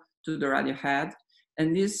parallel to the radial head.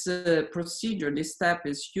 And this procedure, this step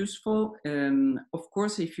is useful, of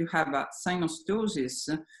course, if you have a synostosis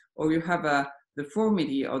or you have a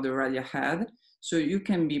deformity of the radial head. So you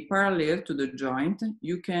can be parallel to the joint.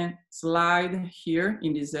 You can slide here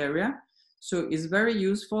in this area. So it's very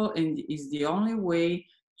useful and is the only way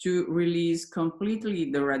to release completely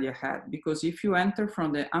the radial head, because if you enter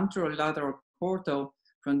from the anterolateral portal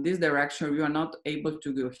from this direction, you are not able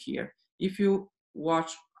to go here. If you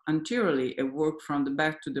watch anteriorly and work from the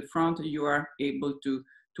back to the front, you are able to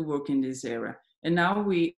work in this area. And now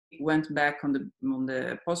we went back on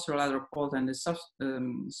the posterolateral portal and the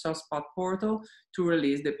soft spot portal to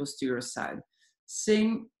release the posterior side.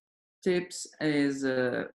 Same tips as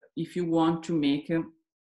if you want to make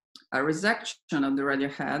a resection of the radial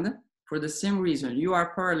head for the same reason. You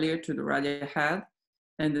are parallel to the radial head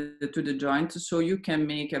and to the joint, so you can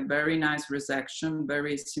make a very nice resection,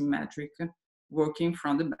 very symmetric, working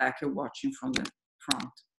from the back and watching from the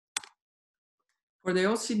front. For the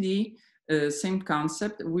OCD, same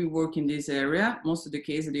concept, we work in this area. Most of the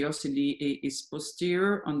case, the OCD is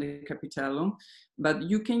posterior on the capitellum, but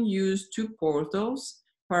you can use two portals,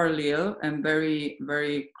 parallel and very,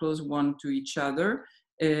 very close one to each other.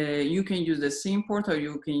 You can use the same portal,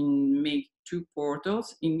 you can make two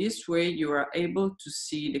portals. In this way, you are able to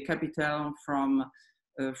see the capitellum from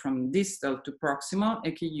distal to proximal.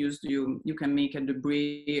 You can make a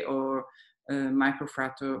debris or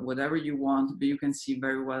microfracture, whatever you want, but you can see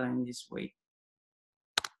very well in this way.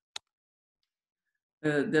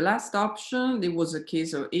 The last option, there was a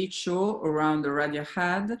case of HO around the radial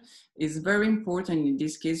head. It's very important in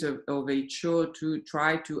this case of HO to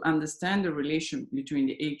try to understand the relation between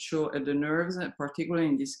the HO and the nerves, particularly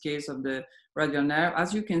in this case of the radial nerve.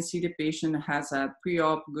 As you can see, the patient has a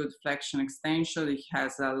pre-op good flexion extension, it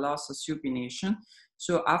has a loss of supination.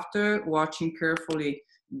 So after watching carefully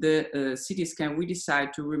the CT scan, we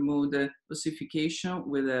decide to remove the ossification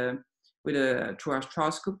with a through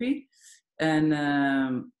arthroscopy. And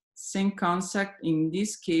same concept, in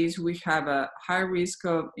this case, we have a high risk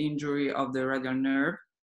of injury of the radial nerve.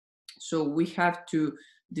 So we have to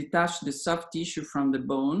detach the soft tissue from the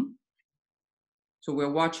bone. So we're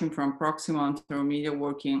watching from proximal and anteromedial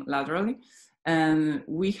working laterally. And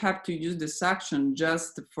we have to use the suction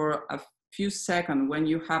just for a few seconds when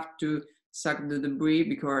you have to suck the debris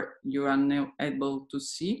because you are not able to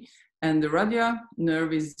see. And the radial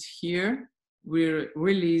nerve is here. We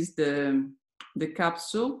release the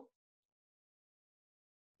capsule.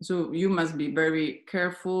 So you must be very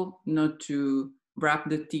careful not to wrap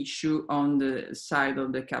the tissue on the side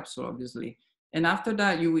of the capsule, obviously. And after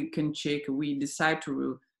that, we can check, we decide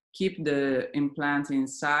to keep the implant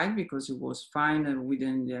inside because it was fine and we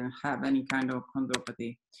didn't have any kind of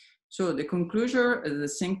chondropathy. So the conclusion is the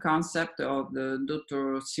same concept of the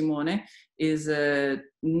Dr. Simone is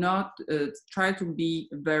not try to be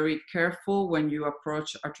very careful when you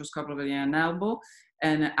approach arthroscopically an elbow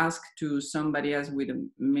and ask to somebody else with a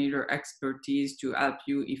major expertise to help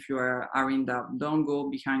you if you are in doubt. Don't go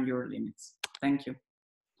behind your limits. Thank you.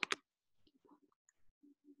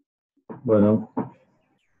 Bueno,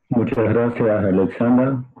 muchas gracias,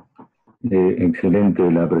 Alessandra. Excelente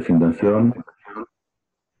la presentación.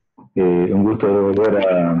 Un gusto de volver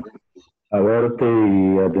a verte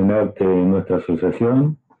y a tenerte en nuestra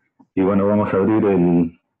asociación. Y bueno, vamos a abrir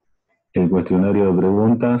el cuestionario de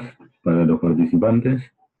preguntas para los participantes.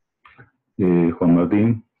 Juan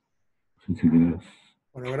Martín, no sé si quieres.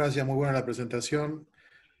 Bueno, gracias, muy buena la presentación.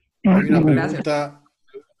 Hay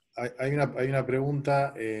una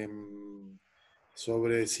pregunta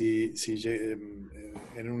sobre si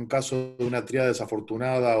en un caso de una triada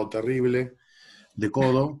desafortunada o terrible de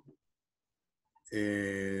codo,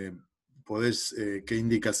 ¿qué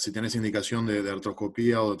indicas, si tenés indicación de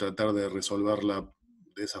artroscopía o de tratar de resolverla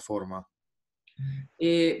de esa forma?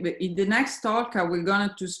 In the next talk, we're going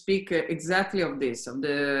to speak exactly of this, of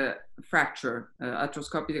the fracture,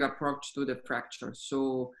 arthroscopic approach to the fracture.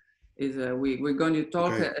 So we're going to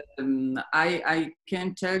talk. Okay. I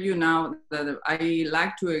can tell you now that I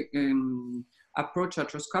like to approach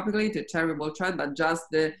arthroscopically, the terrible triad, but just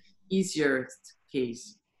the easiest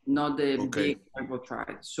case, not the big terrible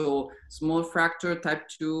triad. So small fracture type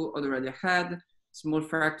 2 of the radial head, small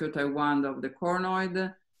fracture type 1 of the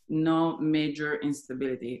cornoid, no major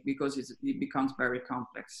instability because it becomes very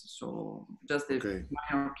complex. So just the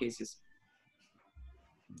minor cases.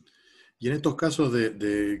 Y en estos casos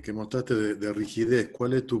que mostraste de rigidez,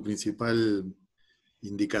 ¿cuál es tu principal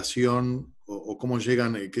indicación o cómo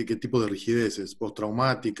llegan, qué tipo de rigideces?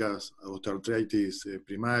 ¿Postraumáticas, osteoartritis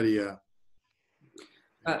primaria?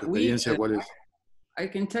 ¿Tu experiencia cuál es? I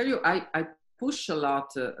can tell you, I push a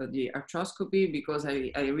lot the arthroscopy because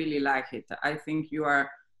I really like it. I think you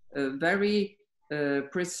are very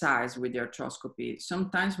precise with the arthroscopy,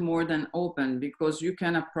 sometimes more than open, because you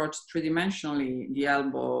can approach three-dimensionally the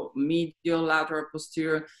elbow, medial, lateral,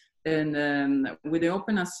 posterior, and with the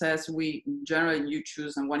open access, you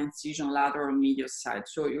choose on one incision, lateral or medial side.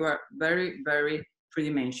 So you are very, very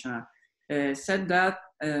three-dimensional. Said that,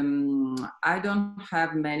 I don't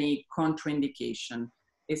have many contraindication,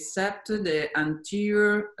 except the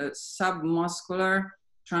anterior submuscular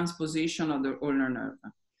transposition of the ulnar nerve.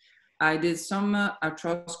 I did some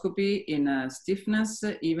arthroscopy in stiffness,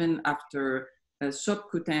 even after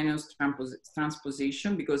subcutaneous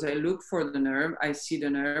transposition, because I look for the nerve, I see the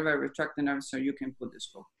nerve, I retract the nerve, so you can put the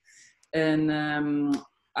scope. And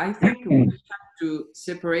I think we have to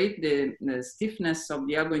separate the stiffness of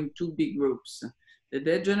the elbow in two big groups, the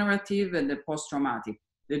degenerative and the post-traumatic.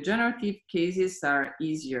 The degenerative cases are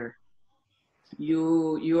easier.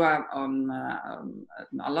 You have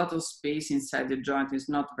a lot of space inside the joint, is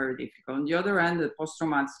not very difficult. On the other hand, the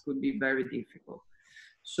post-traumatics could be very difficult.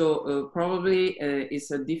 So probably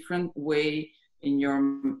it's a different way in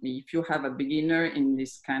if you have a beginner in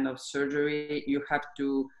this kind of surgery, you have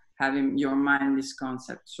to have in your mind this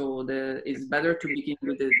concept. So it's better to begin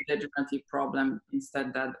with the degenerative problem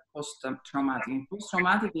instead that post-traumatic. In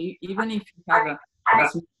post-traumatic, even if you have a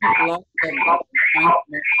small loss of joint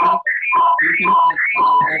motion, you can have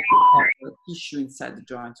a lot of tissue inside the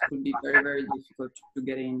joint. It could be very, very difficult to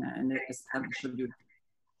get in and establish a view.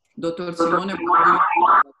 Dr. Simone,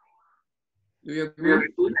 do you agree?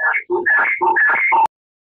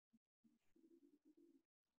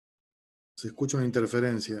 Se escucha una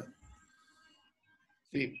interferencia.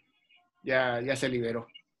 Sí, ya se liberó.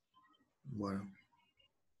 Bueno.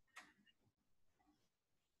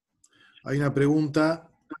 Hay una pregunta.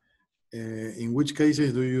 In which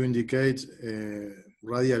cases do you indicate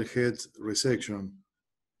radial head resection?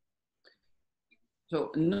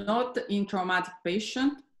 So not in traumatic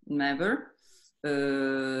patient, never.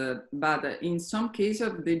 But in some cases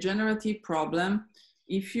of degenerative problem,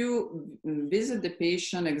 if you visit the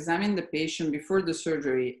patient, examine the patient before the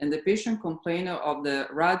surgery, and the patient complains of the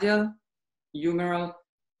radial humeral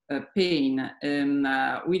pain, and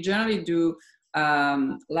we generally do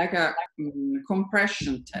like a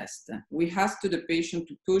compression test. We ask to the patient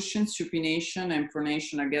to push in supination and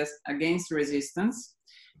pronation against resistance.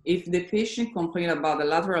 If the patient complains about the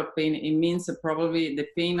lateral pain, it means that probably the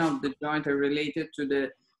pain of the joint are related to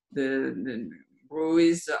the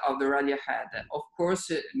bruise of the radial head. Of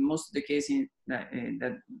course, most of the cases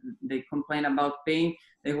that they complain about pain,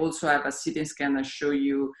 they also have a CT scan that show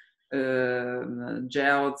you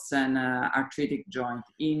gels and arthritic joint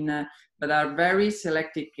but are very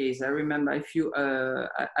selected cases. I remember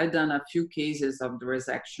I've done a few cases of the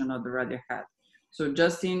resection of the radial head. So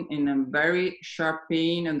just in a very sharp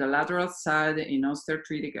pain on the lateral side in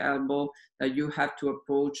osteoarthritic elbow that you have to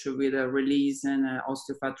approach with a release and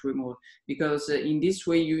osteophyte removal, because in this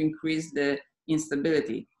way you increase the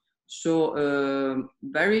instability. So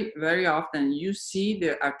very, very often you see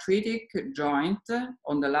the arthritic joint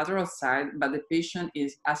on the lateral side, but the patient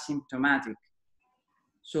is asymptomatic.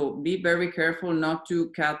 So be very careful not to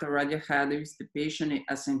cut a radial head if the patient is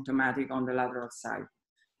asymptomatic on the lateral side,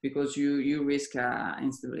 because you risk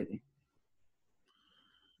instability.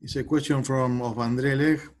 It's a question from André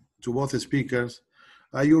Leg to both speakers.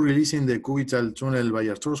 Are you releasing the cubital tunnel by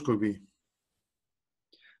arthroscopy?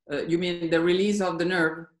 You mean the release of the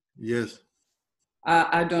nerve? Yes.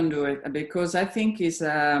 I don't do it because I think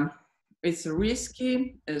it's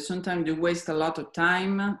risky. Sometimes you waste a lot of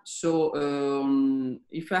time. So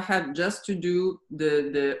if I had just to do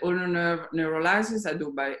the ulnar nerve neurolysis, I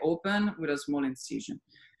do by open with a small incision.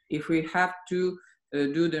 If we have to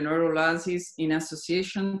do the neurolysis in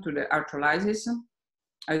association to the arthrolysis,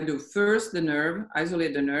 I do first the nerve,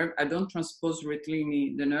 isolate the nerve. I don't transpose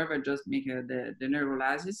rectilinearly the nerve. I just make the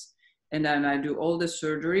neurolysis, and then I do all the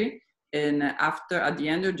surgery. And after, at the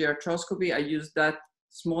end of the arthroscopy, I use that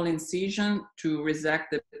small incision to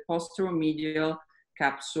resect the posteromedial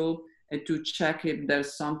capsule and to check if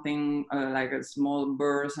there's something like a small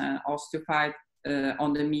burst and osteophyte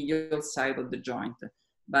on the medial side of the joint.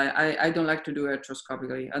 But I don't like to do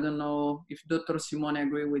arthroscopically. I don't know if Dr. Simone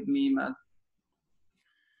agree with me, but...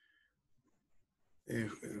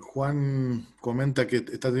 Juan comenta que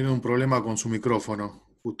está teniendo un problema con su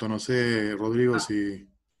micrófono. Justo no sé, Rodrigo, si...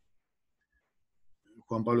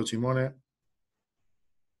 Juan Pablo Simone.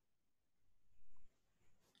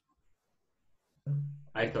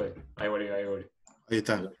 Ahí estoy, ahí volví. Ahí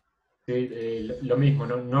está. Sí, lo mismo,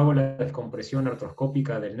 no hago la descompresión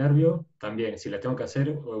artroscópica del nervio, también si la tengo que hacer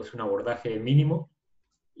es un abordaje mínimo,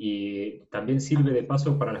 y también sirve de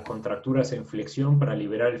paso para las contracturas en flexión para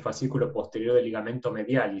liberar el fascículo posterior del ligamento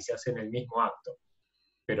medial y se hace en el mismo acto,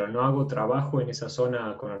 pero no hago trabajo en esa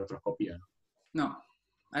zona con artroscopía. No,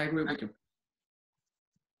 I agree with you.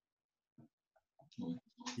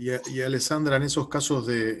 Y Alessandra, en esos casos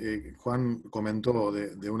de Juan comentó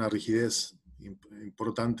de una rigidez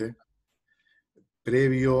importante,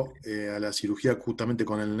 previo a la cirugía justamente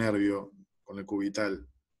con el nervio, con el cubital,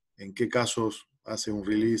 ¿en qué casos hace un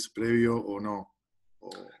release previo o no?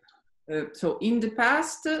 So in the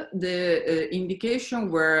past, the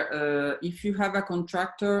indication were if you have a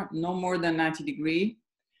contractor no more than 90 degrees,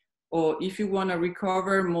 or if you want to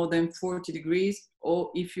recover more than 40 degrees,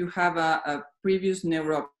 or if you have a previous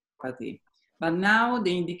neuropathy. but now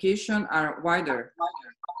the indications are wider.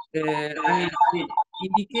 I mean, the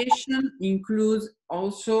indication includes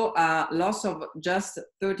also a loss of just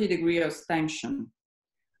 30 degrees of tension.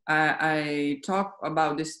 I talked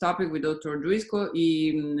about this topic with Dr. Duisco.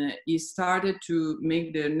 He started to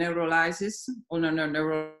make the neurolysis,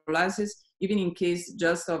 even in case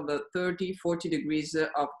just of the 30, 40 degrees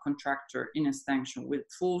of contracture in extension with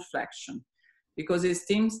full flexion, because it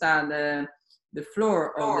seems that the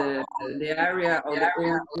floor of the area of the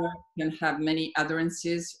organ can have many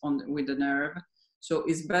adherences with the nerve. So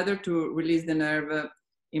it's better to release the nerve.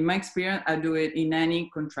 In my experience, I do it in any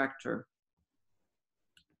contracture.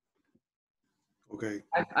 Okay.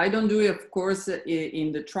 I don't do it, of course,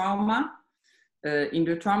 in the trauma. In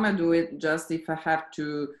the trauma, I do it just if I have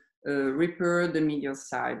to repair the medial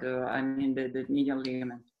side, I mean the medial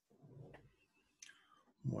ligament.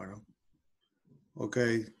 Bueno. Ok.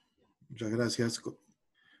 Muchas gracias.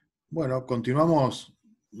 Bueno, continuamos.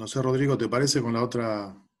 No sé, Rodrigo, ¿te parece con la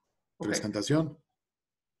otra presentación?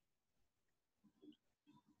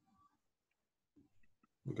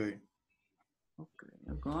 Okay. Okay,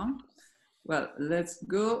 I'll go on. Well, let's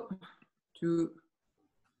go to,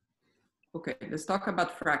 okay, let's talk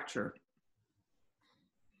about fracture.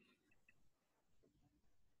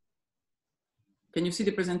 Can you see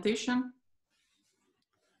the presentation?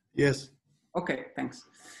 Yes. Okay, thanks.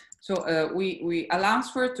 So I'll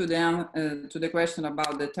answer to the question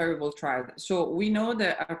about the terrible trial. So we know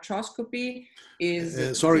that arthroscopy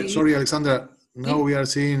is... Sorry, Alessandra. Now we are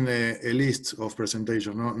seeing a list of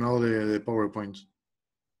presentation, not the PowerPoint.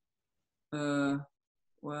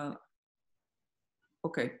 Well,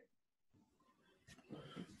 okay.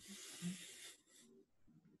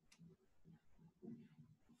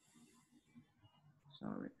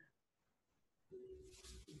 Sorry.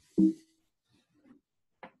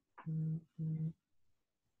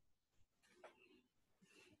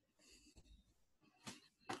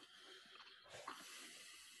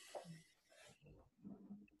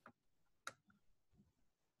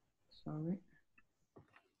 Sorry.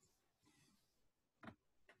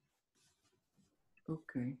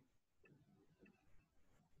 Okay.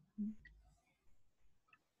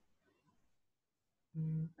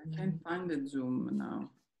 I can't find the Zoom now.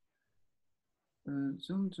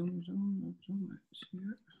 Zoom. It's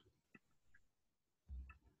here.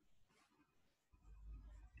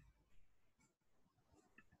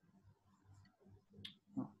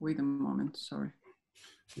 Oh, wait a moment, sorry.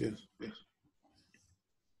 Yes.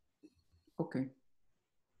 Ok.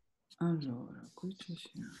 Allora, qui ci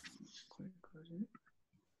siamo. Così.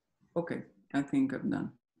 Okay, I think I'm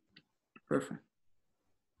done. Perfect.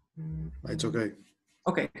 It's okay.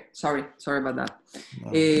 Okay, sorry about that.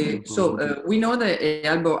 No so we know that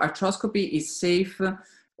elbow arthroscopy is safe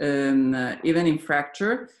even in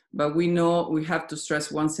fracture, but we know we have to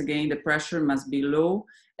stress once again the pressure must be low,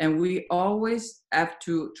 and we always have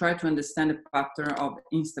to try to understand the pattern of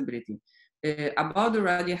instability. About the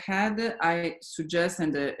radial head, I suggest,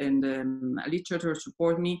 and the literature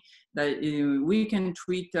support me, that we can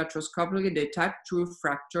treat arthroscopically the type 2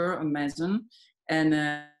 fracture of meson and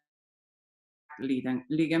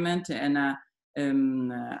ligament and a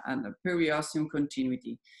periosteum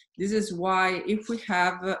continuity. This is why if we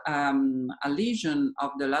have a lesion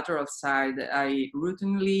of the lateral side, I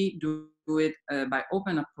routinely do it by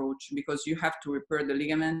open approach, because you have to repair the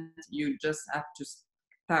ligament. You just have to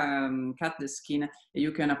cut the skin, you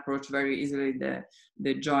can approach very easily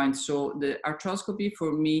the joint. So the arthroscopy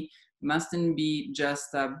for me mustn't be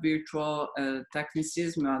just a virtual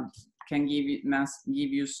technicism, must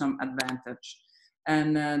give you some advantage.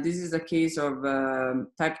 And this is a case of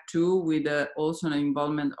type 2 with also an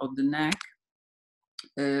involvement of the neck.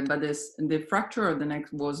 But the fracture of the neck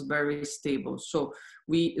was very stable. So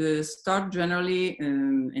we start generally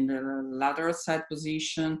in the lateral side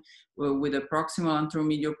position with a proximal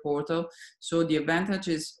anteromedial portal. So the advantage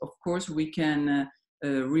is, of course, we can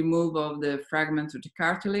remove all the fragment of the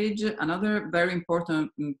cartilage. Another very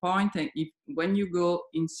important point, when you go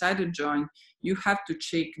inside the joint, you have to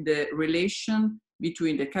check the relation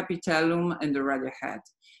between the capitellum and the radial head.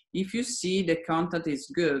 If you see the contact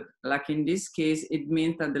is good, like in this case, it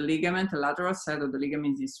means that the ligament, the lateral side of the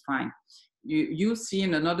ligament is fine. You see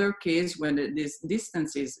in another case when this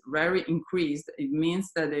distance is very increased, it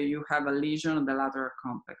means that you have a lesion of the lateral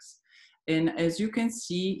complex. And as you can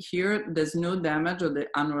see here, there's no damage of the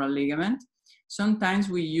annular ligament. Sometimes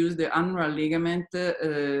we use the annular ligament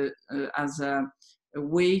as a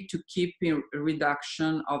way to keep a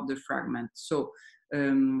reduction of the fragment. So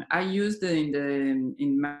I used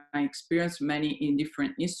in my experience in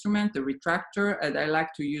different instruments, the retractor, and I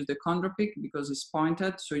like to use the chondropic because it's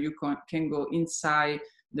pointed, so you can go inside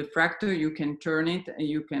the fracture, you can turn it, and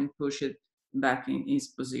you can push it back in its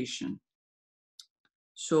position.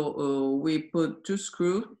 So we put 2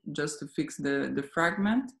 screws just to fix the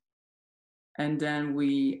fragment. And then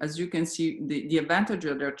we, as you can see, the advantage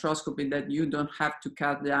of the arthroscopy that you don't have to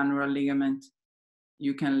cut the annular ligament.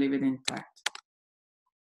 You can leave it intact.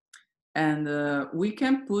 And we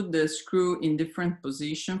can put the screw in different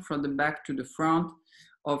positions from the back to the front,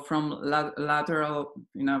 or from lateral,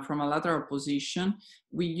 from a lateral position.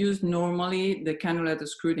 We use normally the cannulated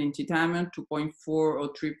screw in titanium 2.4 or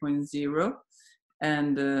 3.0,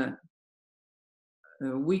 and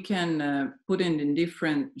we can put it in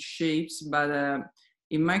different shapes, but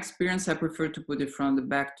in my experience, I prefer to put it from the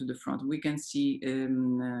back to the front. We can see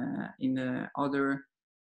in the other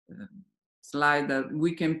slide that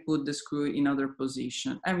we can put the screw in other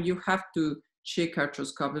position. And you have to check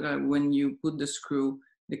arthroscopically when you put the screw,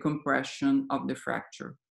 the compression of the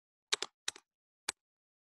fracture.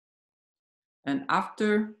 And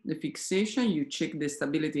after the fixation, you check the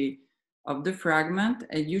stability of the fragment,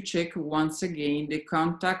 and you check once again the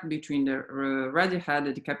contact between the radial head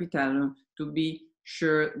and the capitellum to be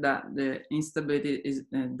sure that the instability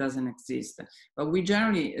doesn't exist. But we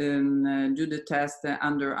generally do the test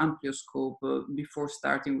under amplioscope before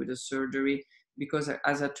starting with the surgery, because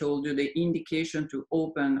as I told you, the indication to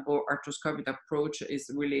open or arthroscopic approach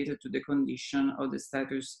is related to the condition of the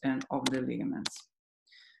status and of the ligaments.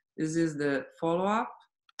 This is the follow-up.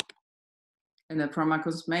 And from a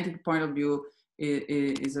cosmetic point of view,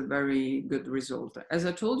 it is a very good result. As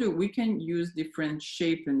I told you, we can use different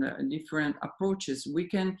shape and different approaches. We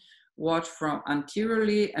can watch from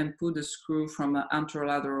anteriorly and put the screw from an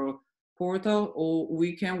anterolateral portal, or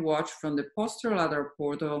we can watch from the posterolateral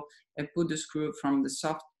portal and put the screw from the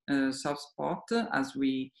soft spot, as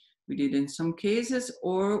we did in some cases,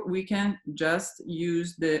 or we can just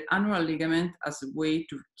use the annular ligament as a way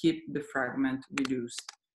to keep the fragment reduced.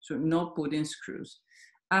 So no putting screws.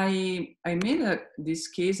 I made this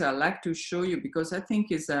case I like to show you because I think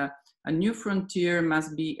it's a new frontier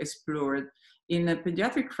must be explored. In a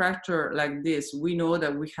pediatric fracture like this, we know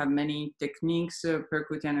that we have many techniques,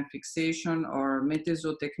 percutaneous fixation or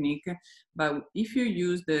metazo technique, but if you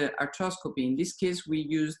use the arthroscopy, in this case we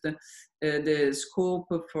used the scope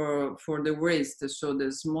for the wrist, so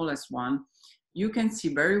the smallest one, you can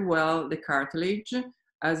see very well the cartilage.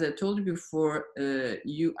 As I told you before,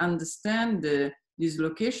 you understand the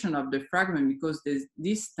dislocation of the fragment because the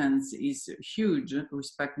distance is huge with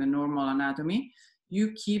respect to the normal anatomy.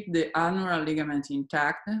 You keep the annular ligament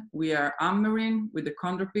intact. We are hammering with the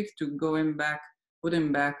chondropic to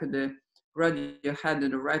putting back the radial head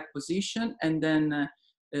in the right position. And then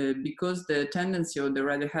because the tendency of the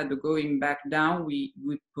radial head going back down, we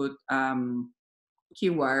put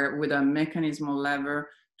key wire with a mechanism lever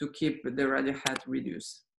to keep the radial head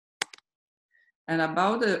reduced. And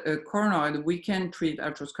about the coronoid, we can treat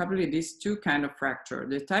arthroscopically these 2 kinds of fracture.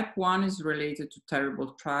 The type 1 is related to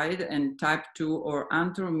cerebrotriad, and type 2 or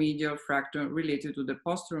anteromedial fracture related to the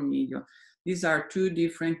posteromedial. These are 2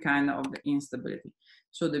 different kinds of the instability.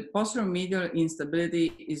 So the posteromedial instability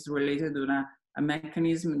is related to a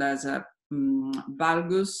mechanism that's a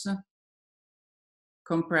valgus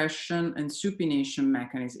compression and supination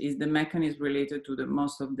mechanism. Is the mechanism related to the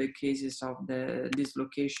most of the cases of the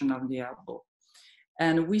dislocation of the elbow.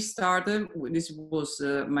 And we started, this was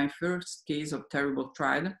my first case of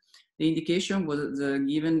cerebrotriad. The indication was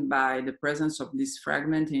given by the presence of this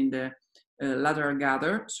fragment in the lateral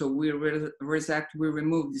gather. So we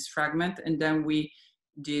removed this fragment, and then we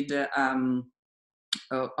did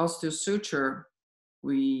osteosuture.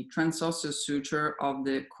 We transosseous suture of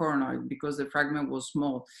the coronoid because the fragment was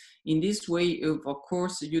small. In this way, of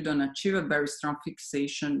course, you don't achieve a very strong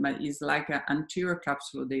fixation, but it's like an anterior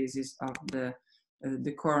capsulodesis of the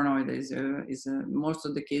coronoid. Most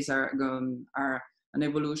of the cases are an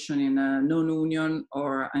evolution in a non-union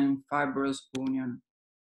or in fibrous union.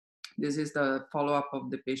 This is the follow-up of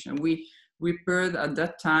the patient. We repaired at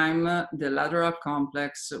that time the lateral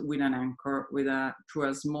complex with an anchor through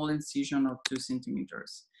a small incision of 2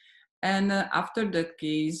 centimeters. And after that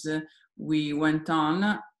case, we went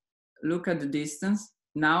on, look at the distance.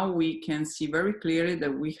 Now we can see very clearly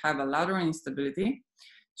that we have a lateral instability.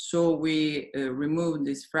 So we removed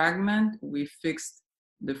this fragment. We fixed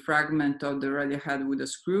the fragment of the radial head with a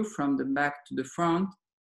screw from the back to the front.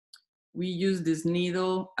 We use this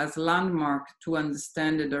needle as landmark to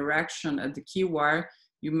understand the direction at the key wire,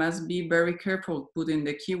 You must be very careful putting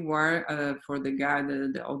the key wire for the guide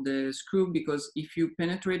of the screw, because if you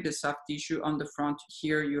penetrate the soft tissue on the front,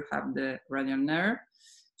 here you have the radial nerve.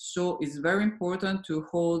 So it's very important to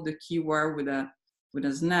hold the key wire with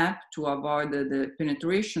a snap to avoid the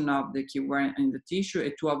penetration of the key wire in the tissue,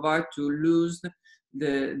 and to avoid to lose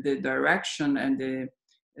the direction and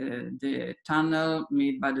the tunnel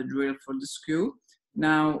made by the drill for the screw.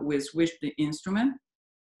 Now we switch the instrument.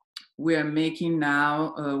 We are making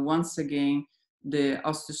now, once again, the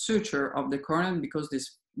osteosuture of the coronoid, because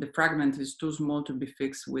the fragment is too small to be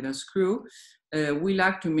fixed with a screw. We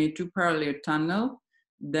like to make 2 parallel tunnels.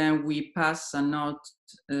 Then we pass a knot.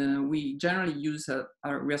 We generally use a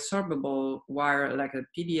resorbable wire like a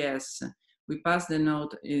PDS. We pass the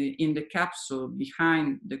knot in the capsule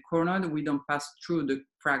behind the coronoid. We don't pass through the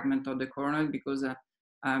fragment of the coronoid because I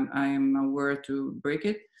am aware to break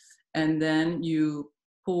it. And then you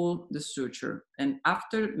pull the suture. And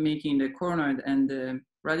after making the coronoid and the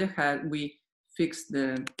radial head, we fix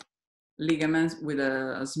the ligaments with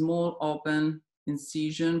a small open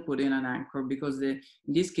incision, put in an anchor, because in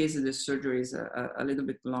this case, the surgery is a little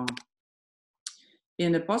bit long.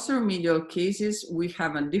 In the posterior medial cases, we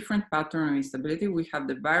have a different pattern of instability. We have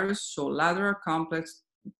the varus, so lateral complex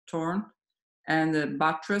torn, and the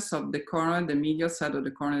buttress of the coronoid, the medial side of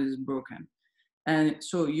the coronoid is broken. And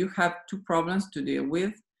so you have 2 problems to deal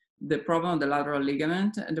with: the problem of the lateral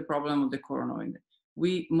ligament and the problem of the coronoid.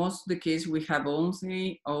 Most of the case, we have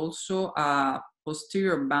also a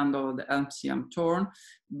posterior bundle of the MCM torn,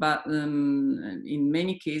 but in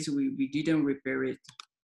many cases, we didn't repair it.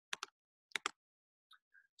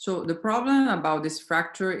 So the problem about this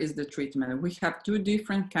fracture is the treatment. We have 2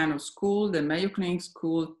 different kind of schools. The Mayo Clinic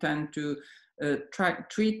school tend to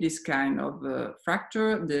treat this kind of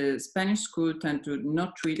fracture. The Spanish school tend to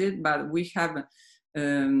not treat it, but we have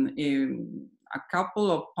a couple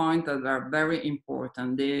of points that are very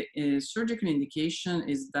important. The surgical indication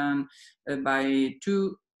is done by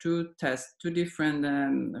two tests, 2 different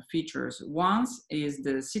features. One is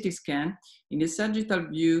the CT scan. In the sagittal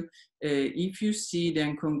view, if you see the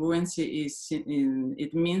incongruency,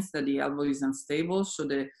 it means that the elbow is unstable, so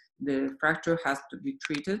the fracture has to be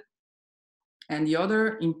treated. And the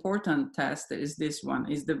other important test is this one,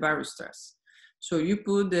 is the varus test. So you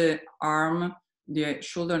put the arm, the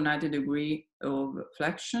shoulder 90 degree of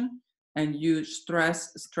flexion, and you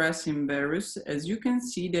stress in varus. As you can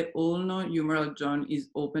see, the ulnohumeral joint is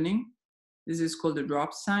opening. This is called the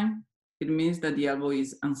drop sign. It means that the elbow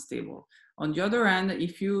is unstable. On the other hand,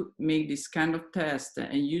 if you make this kind of test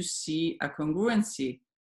and you see a congruency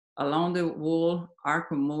along the wall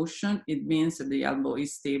arc of motion, it means that the elbow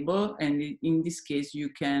is stable, and in this case, you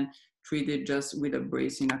can treat it just with a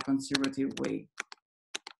brace in a conservative way.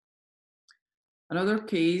 Another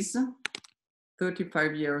case,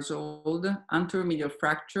 35 years old, anterior medial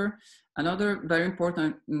fracture. Another very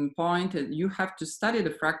important point, you have to study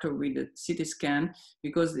the fracture with the CT scan,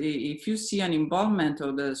 because if you see an involvement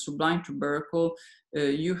of the sublime tubercle,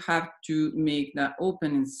 you have to make the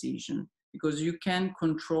open incision, because you can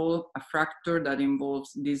control a fracture that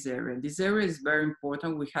involves this area. This area is very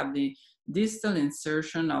important. We have the distal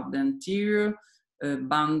insertion of the anterior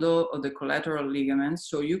bundle of the collateral ligaments,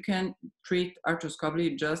 so you can treat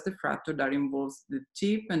arthroscopically just the fracture that involves the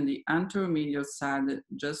tip and the anterior medial side,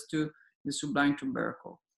 just to the sublime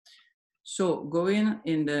tubercle. So going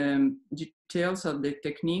in the details of the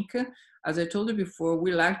technique, as I told you before,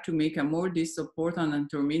 we like to make a more distal port on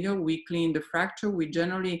anterior medial. We clean the fracture. We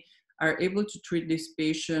generally are able to treat this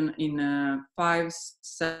patient in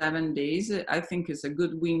 5-7 days. I think it's a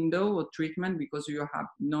good window of treatment, because you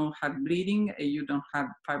don't have bleeding, you don't have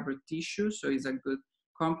fibrotic tissue, so it's a good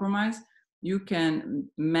compromise. You can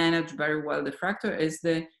manage very well the fracture, as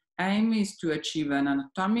the aim is to achieve an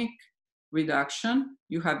anatomic reduction.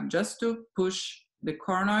 You have just to push the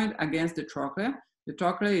coronoid against the trochlea. The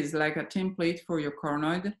trochlea is like a template for your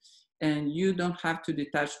coronoid, and you don't have to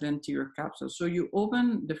detach the anterior capsule. So you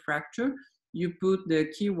open the fracture, you put the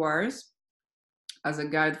key wires as a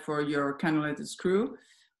guide for your cannulated screw.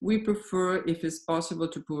 We prefer, if it's possible,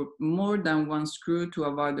 to put more than 1 screw to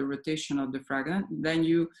avoid the rotation of the fragment.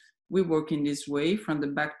 Then we work in this way, from the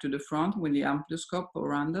back to the front with the amplioscope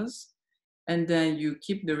around us. And then you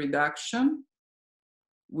keep the reduction.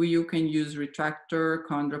 You can use retractor,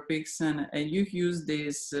 chondropix, and you use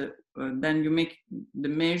this, then you make the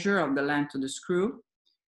measure of the length of the screw.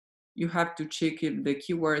 You have to check if the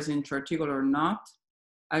key wire is intra-articular or not.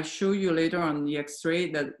 I'll show you later on the x-ray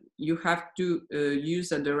that you have to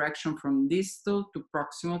use a direction from distal to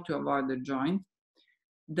proximal to avoid the joint.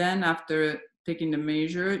 Then after taking the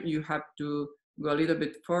measure, you have to go a little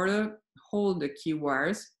bit further, hold the key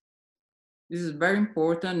wires. This is very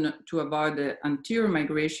important to avoid the anterior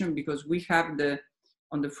migration, because we have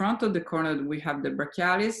on the front of the corner, we have the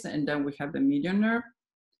brachialis, and then we have the median nerve.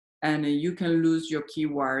 And you can lose your key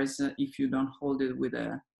wires if you don't hold it with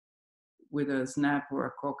a snap or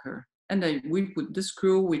a cocker. And then we put the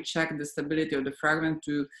screw, we check the stability of the fragment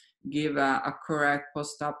to give a correct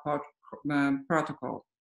post-op protocol.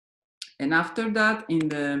 And after that, in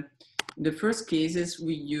the first cases,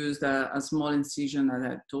 we used a small incision, as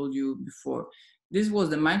I told you before. This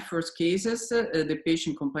was my first cases. The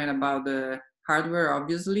patient complained about the hardware,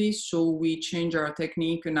 obviously, so we changed our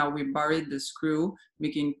technique. Now we buried the screw,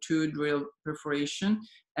 making 2 drill perforation,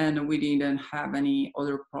 and we didn't have any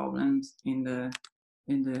other problems in the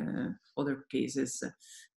other cases.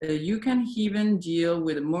 You can even deal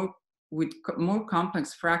with more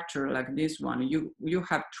complex fracture like this one. You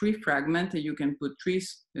have 3 fragments, you can put 3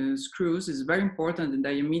 screws. It's very important, the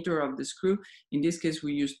diameter of the screw. In this case,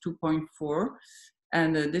 we use 2.4,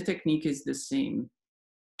 and the technique is the same.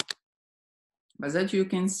 But as you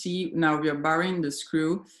can see, now we are burying the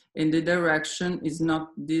screw, and the direction is not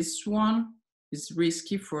this one. It's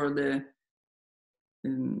risky for the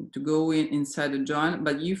to go inside the joint,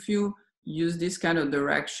 but if you use this kind of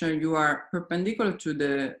direction, you are perpendicular to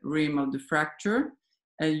the rim of the fracture,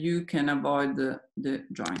 and you can avoid the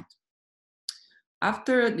joint.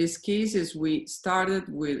 After these cases, we started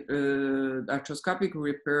with arthroscopic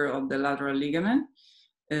repair of the lateral ligament.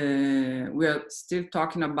 We are still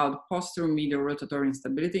talking about posterior medial rotatory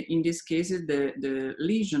instability. In this case, the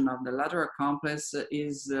lesion of the lateral complex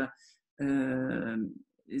is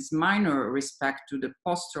minor respect to the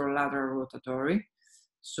posterior lateral rotatory.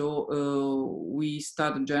 So we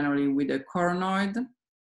start generally with a coronoid.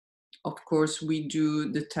 Of course, we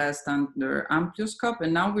do the test under amplioscope,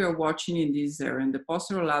 and now we are watching in this area, in the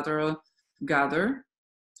posterior lateral gather.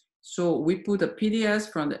 So we put a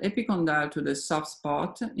PDS from the epicondyle to the soft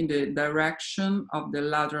spot in the direction of the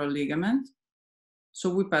lateral ligament.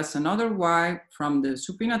 So we pass another wire from the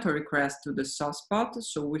supinatory crest to the soft spot.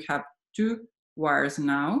 So we have 2 wires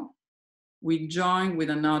now. We join with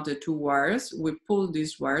another 2 wires. We pull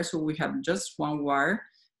this wire, so we have just 1 wire,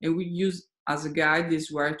 and we use as a guide this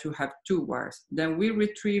wire to have 2 wires. Then we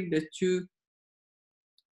retrieve the 2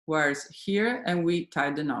 wires here, and we tie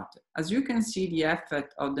the knot. As you can see, the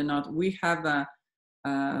effect of the knot, we have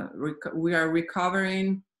we are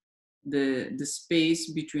recovering the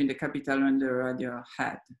space between the capitellum and the radial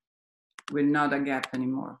head, with not a gap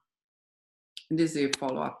anymore. And this is a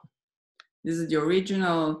follow-up. This is the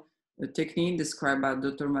original technique described by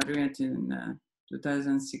Dr. Marinet in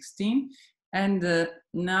 2016. And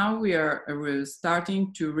now we're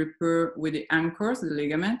starting to repair with the anchors, the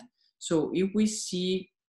ligament. So if we see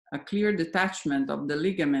a clear detachment of the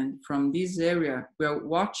ligament from this area, we are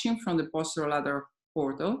watching from the posterolateral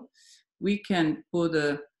portal. We can put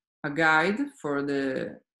a guide for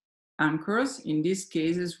the anchors. In these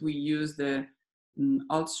cases, we use the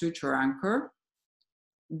alt suture anchor.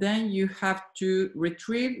 Then you have to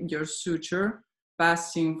retrieve your suture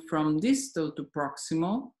passing from distal to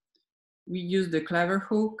proximal. We use the clever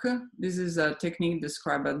hook. This is a technique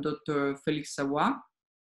described by Dr. Félix Savoy.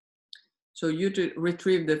 So you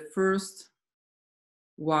retrieve the first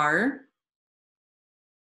wire,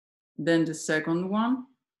 then the second one.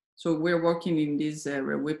 So we're working in this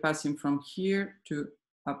area. We're passing from here to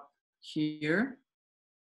up here.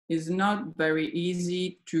 It's not very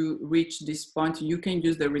easy to reach this point. You can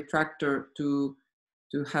use the retractor to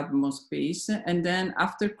have more space. And then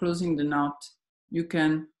after closing the knot, you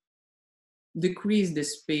can decrease the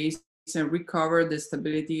space and recover the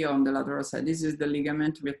stability on the lateral side. This is the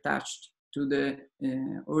ligament reattached to the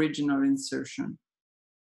original insertion.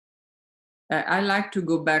 I like to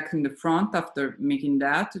go back in the front after making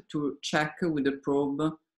that to check with the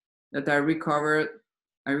probe that I recovered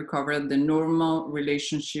the normal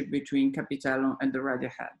relationship between capitellum and the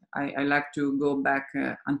radial head. I like to go back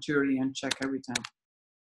anteriorly and check every time.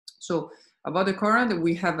 So about the coronoid,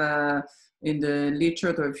 we have in the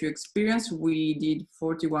literature a few experience. We did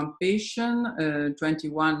 41 patients,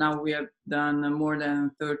 21, now we have done more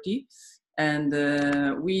than 30. And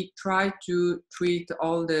we try to treat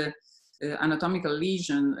all the anatomical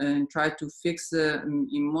lesion and try to fix, in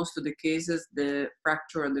most of the cases, the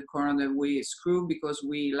fracture of the coronoid we screw, because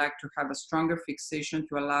we like to have a stronger fixation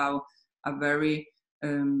to allow a very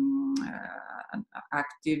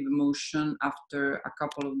active motion after a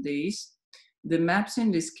couple of days. The maps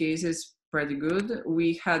in this case is pretty good.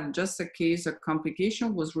 We had just a case, a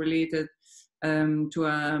complication was related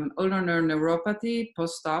to ulnar neuropathy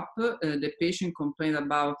post-op. The patient complained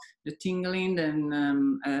about the tingling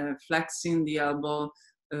and flexing the elbow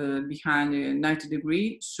behind 90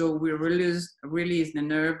 degrees. So we release the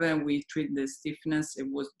nerve and we treat the stiffness. It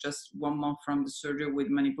was just 1 month from the surgery. With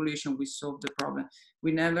manipulation, we solved the problem.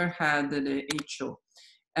 We never had the HO.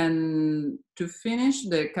 And to finish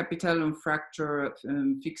the capitellum fracture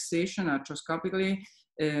fixation arthroscopically,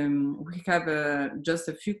 we have just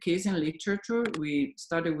a few cases in literature. We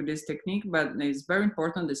started with this technique, but it's very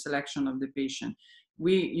important, the selection of the patient.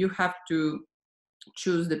 You have to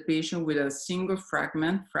choose the patient with a single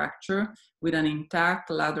fragment fracture with an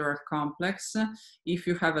intact lateral complex. If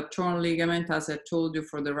you have a torn ligament, as I told you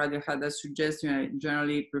for the radial head, I suggest I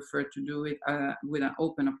generally prefer to do it with an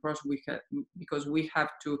open approach because we have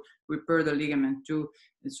to repair the ligament too.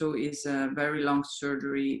 And so it's a very long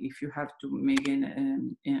surgery if you have to make it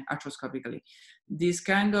arthroscopically. This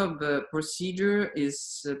kind of procedure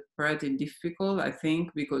is pretty difficult, I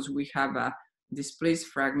think, because we have a displaced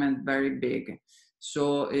fragment very big.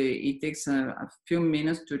 So it takes a few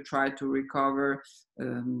minutes to try to recover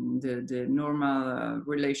the normal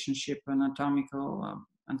relationship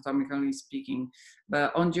anatomically speaking.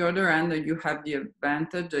 But on the other hand, you have the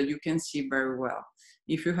advantage that you can see very well.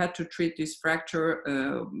 If you had to treat this fracture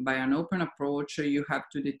by an open approach, you have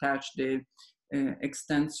to detach the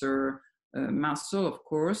extensor muscle, of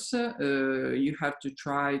course. You have to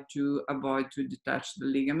try to avoid to detach the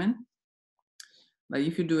ligament. But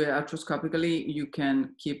if you do it arthroscopically, you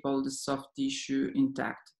can keep all the soft tissue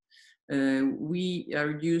intact. We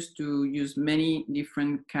are used to use many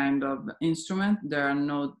different kind of instruments. There are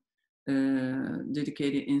no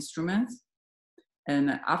dedicated instruments.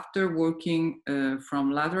 And after working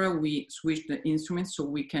from lateral, we switch the instruments so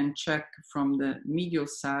we can check from the medial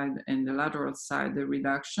side and the lateral side the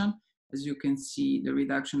reduction. As you can see, the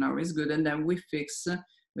reduction now is good. And then we fix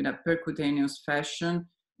with a percutaneous fashion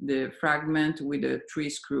the fragment with a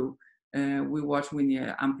 3-screw. We watch with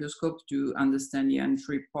the amplioscope to understand the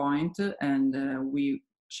entry point, and we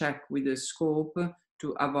check with the scope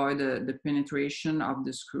to avoid the penetration of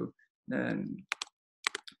the screw.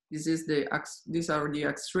 These are the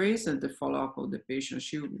x-rays and the follow-up of the patient.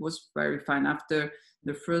 She was very fine. After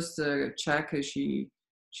the first check, she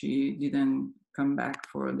didn't come back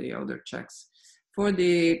for the other checks. For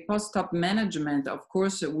the post-op management, of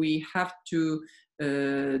course, we have to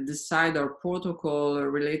decide our protocol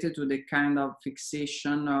related to the kind of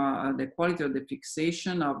fixation or the quality of the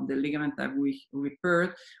fixation of the ligament that we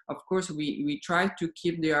repaired. Of course, we try to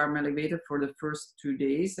keep the arm elevated for the first 2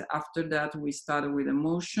 days. After that, we started with a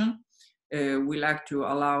motion. We like to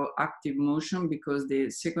allow active motion because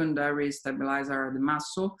the secondary stabilizer are the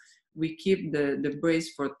muscle. We keep the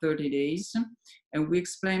brace for 30 days, and we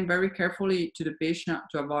explain very carefully to the patient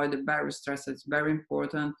to avoid the barrier stress. It's very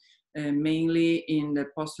important. Mainly in the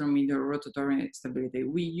posterior medial rotatory stability.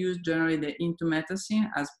 We use generally the indomethacin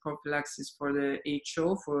as prophylaxis for the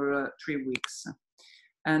HO for 3 weeks.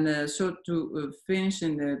 And so to finish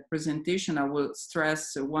in the presentation, I will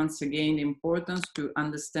stress once again the importance to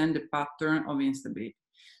understand the pattern of instability.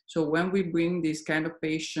 So when we bring this kind of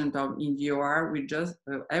patient in the OR, we just,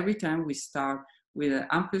 every time we start with an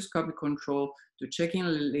amplioscopic control to checking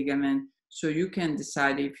the ligament, so you can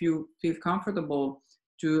decide if you feel comfortable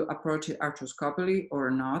to approach it arthroscopically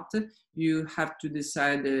or not. You have to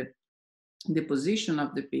decide the position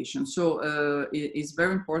of the patient. So it's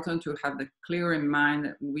very important to have the clear in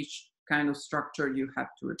mind which kind of structure you have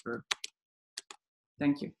to repair.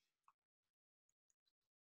 Thank you.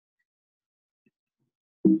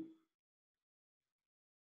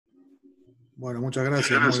 Bueno, muchas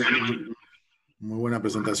gracias. Muy buena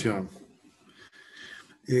presentación.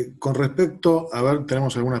 Con respecto, a ver,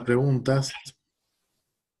 tenemos algunas preguntas.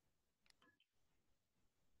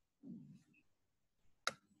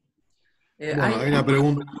 Bueno, hay una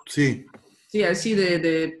pregunta, sí. See, I see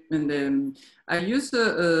I use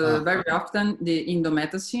very often the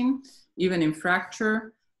indomethacin, even in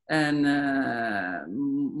fracture, and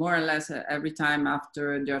more or less every time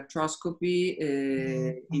after the arthroscopy,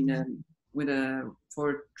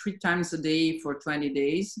 for 3 times a day for 20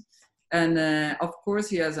 days. And of course,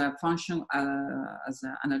 he has a function as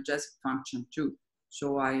an analgesic function too.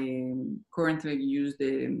 So I currently use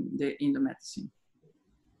the indomethacin.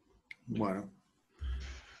 Bueno,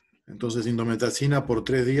 entonces indometacina por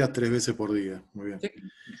 3 días, 3 veces por día. Muy bien.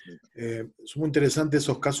 Son muy interesantes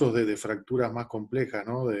esos casos de fracturas más complejas,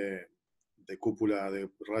 ¿no? De cúpula de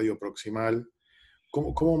radio proximal.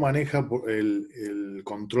 ¿Cómo maneja el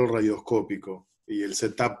control radioscópico y el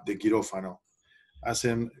setup de quirófano?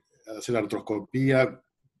 ¿Hacen la artroscopía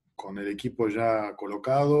con el equipo ya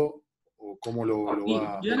colocado o cómo lo We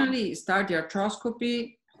va? generally start the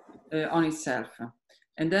arthroscopy on itself.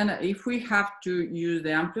 And then if we have to use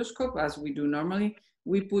the amplioscope, as we do normally,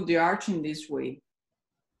 we put the arch in this way,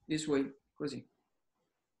 così.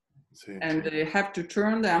 Sí. And you have to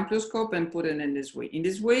turn the amplioscope and put it in this way. In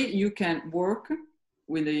this way, you can work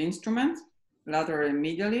with the instrument, lateral and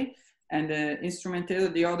medially, and the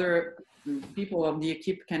instrumentator, the other people of the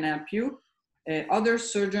equipe can help you. Other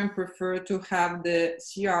surgeons prefer to have the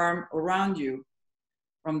C-arm around you,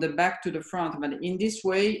 from the back to the front, but in this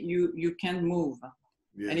way, you can't move.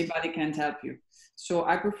 Yes. Anybody can help you. So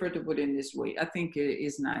I prefer to put it in this way. I think it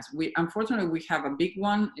is nice. Unfortunately, we have a big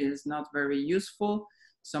one. It is not very useful.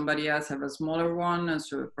 Somebody else have a smaller one,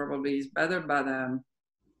 so it probably is better, but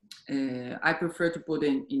I prefer to put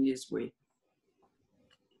it in this way.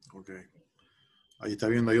 Ok. Ahí está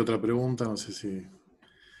viendo, hay otra pregunta, no sé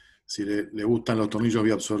si le gustan los tornillos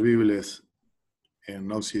bioabsorbibles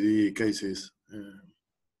en OCD cases.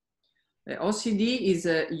 OCD is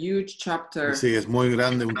a huge chapter. Sí, es muy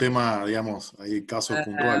grande, un tema, digamos, hay casos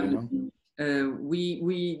puntuales, ¿no?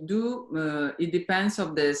 We do, it depends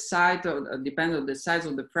of the site, depends on the size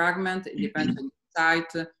of the fragment, it depends on the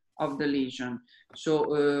site of the lesion.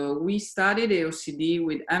 So we studied OCD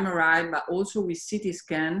with MRI, but also with CT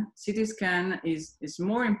scan. CT scan is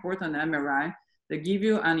more important than MRI. They give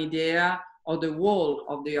you an idea of the wall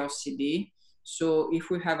of the OCD. So if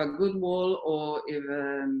we have a good wall, or if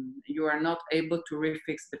you are not able to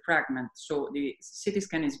refix the fragment, so the CT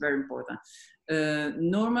scan is very important.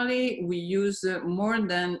 Normally we use more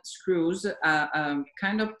than screws,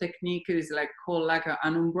 kind of technique is called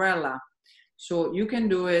an umbrella. So you can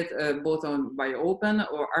do it both by open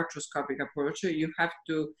or arthroscopic approach. You have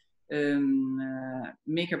to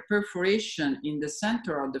make a perforation in the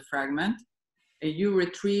center of the fragment, and you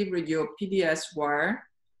retrieve your PDS wire,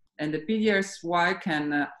 and the PDS wire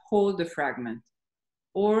can hold the fragment.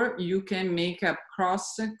 Or you can make a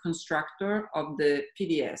cross constructor of the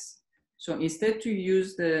PDS. So instead to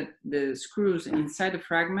use the screws inside the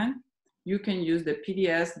fragment, you can use the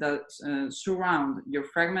PDS that surround your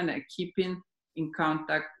fragment and keeping in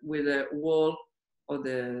contact with the wall or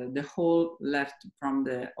the hole left from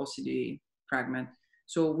the OCD fragment.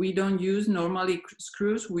 So we don't use normally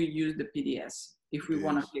screws, we use the PDS if we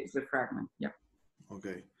want to fix the fragment. Yeah.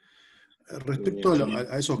 Okay. Respecto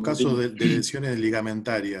a esos casos de lesiones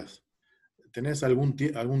ligamentarias, ¿tenés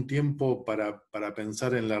algún tiempo para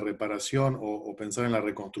pensar en la reparación o pensar en la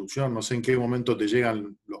reconstrucción? No sé en qué momento te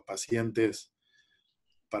llegan los pacientes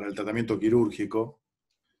para el tratamiento quirúrgico.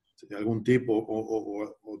 ¿Algún tipo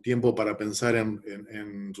o tiempo para pensar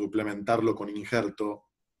en suplementarlo con injerto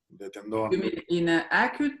de tendón? You mean in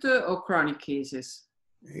acute or chronic cases?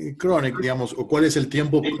 Chronic, digamos, o cuál es el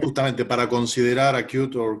tiempo justamente para considerar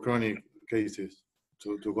acute or chronic cases?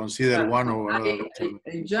 To consider one or another.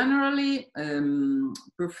 I generally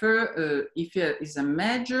prefer, if it is a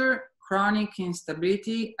major chronic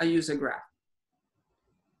instability, I use a graft.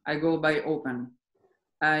 I go by open.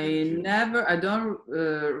 I don't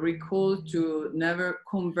recall to never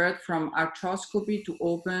convert from arthroscopy to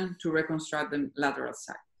open to reconstruct the lateral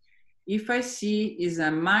side. If I see is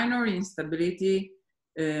a minor instability,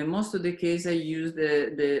 most of the case I use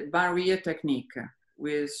the barrier technique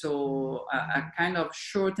with a kind of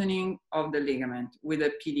shortening of the ligament with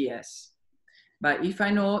a PDS. But if I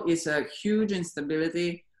know it's a huge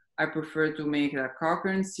instability, I prefer to make a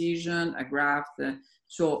cochlear incision, a graft.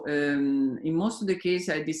 So in most of the case,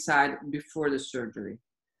 I decide before the surgery.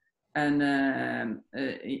 And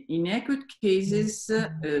in acute cases,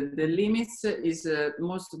 the limits is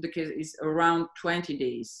most of the case is around 20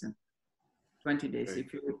 days. 20 days. Okay.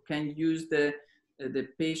 If you can use the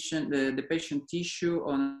patient tissue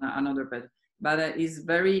on another bed, but it's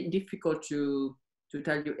very difficult to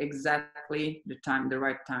tell you exactly the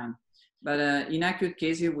right time. But in acute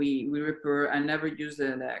cases, we repair. I never use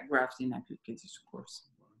the graft in acute cases, of course.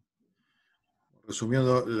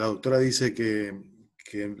 Resumiendo, la doctora dice que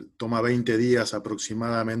toma 20 días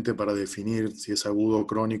aproximadamente para definir si es agudo o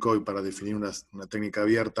crónico y para definir una técnica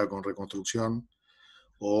abierta con reconstrucción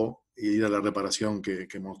o ir a la reparación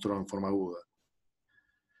que mostró en forma aguda.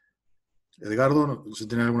 Edgardo, ¿no sé si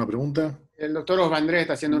tiene alguna pregunta? El doctor Osvandrés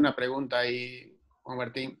está haciendo una pregunta ahí, Juan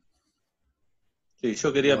Martín. Sí,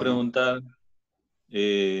 yo quería preguntar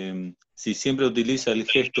si siempre utiliza el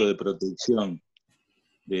gesto de protección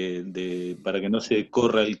para que no se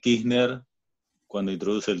corra el Kirchner cuando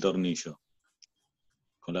introduce el tornillo,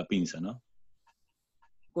 con la pinza, ¿no?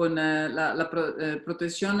 Con la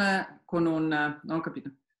protección con una... No ho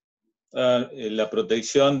capito. La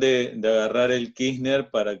protección de agarrar el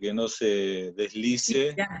Kirchner para que no se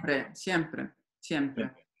deslice. Siempre.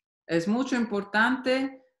 Es mucho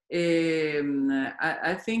importante.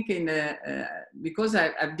 I think because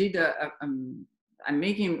I'm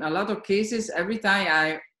making a lot of cases, every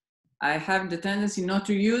time I have the tendency not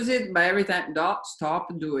to use it, but every time,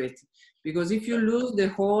 stop, do it. Because if you lose the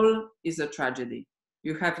hole, it's a tragedy.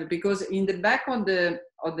 You have to, because in the back of the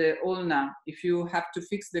ulna, if you have to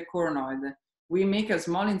fix the coronoid, we make a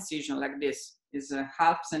small incision like this, is a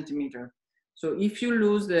 ½ centimeter. So if you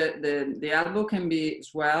lose the elbow can be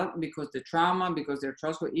swelled because the trauma, because the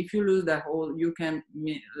arthroscopy. If you lose that hole, you can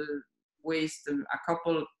waste a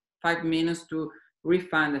 5 minutes to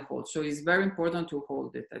refine the hole. So it's very important to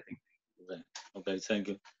hold it, I think. Okay, thank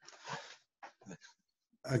you.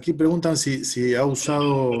 Aquí preguntan si ha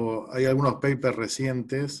usado, hay algunos papers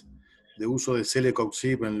recientes de uso de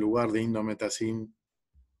celecoxib en lugar de indometacin,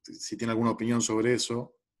 si tiene alguna opinión sobre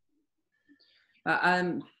eso.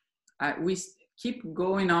 We keep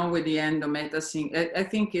going on with the endometacin. I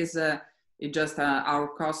think it's just our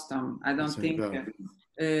custom. I don't think, claro.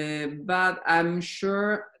 But I'm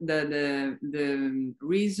sure that the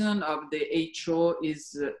reason of the HO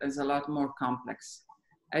is a lot more complex.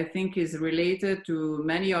 I think is related to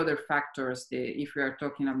many other factors if we are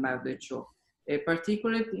talking about the HO.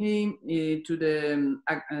 Particularly to the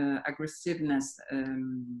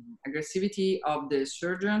aggressivity of the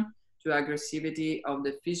surgeon, to aggressivity of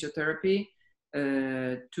the physiotherapy,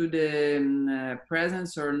 to the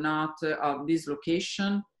presence or not of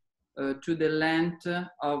dislocation, to the length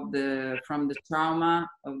of from the trauma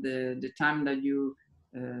of the time that you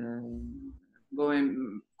go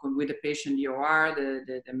in with the patient in the OR,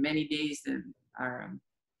 the many days that are.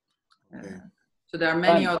 So there are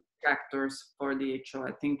many other factors for the HO.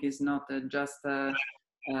 I think it's not just a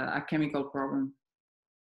chemical problem.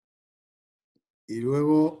 Y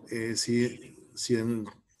luego, si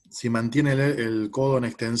mantiene el codo en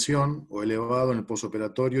extensión o elevado en el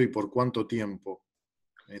posoperatorio y por cuánto tiempo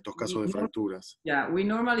en estos casos de fracturas. Yeah, we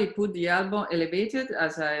normally put the elbow elevated,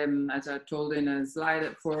 as I told in a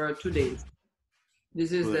slide, for 2 days.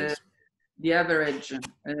 This is the average.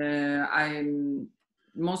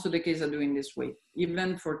 Most of the cases are doing this way,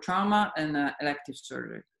 even for trauma and elective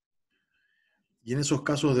surgery. Y en esos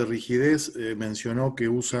casos de rigidez mencionó que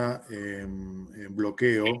usa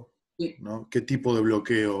bloqueo, sí. ¿No? ¿Qué tipo de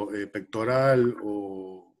bloqueo? ¿Pectoral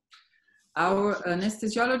o...? Our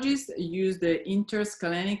anesthesiologists use the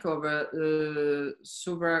interscalenic of a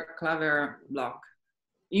supraclavier block.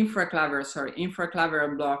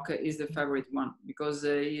 Infraclavier block is the favorite one because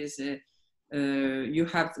you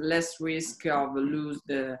have less risk of lose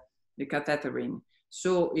the cathetering.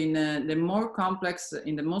 So in the most complex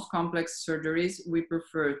surgeries, we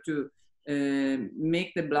prefer to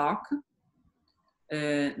make the block.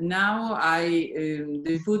 Now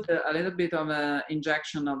they put a little bit of an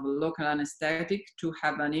injection of local anesthetic to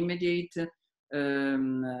have an immediate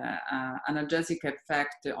analgesic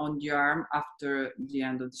effect on the arm after the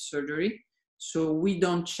end of the surgery. So we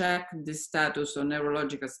don't check the status or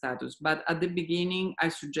neurological status. But at the beginning, I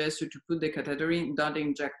suggest you to put the catheter in, don't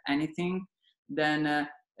inject anything, then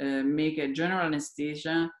make a general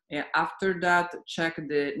anesthesia. After that, check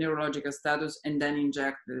the neurological status and then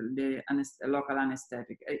inject the local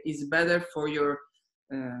anesthetic. It's better for your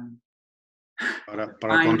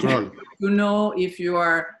para control. To know if you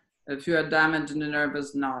are damaged in the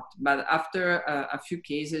nerves, not. But after a few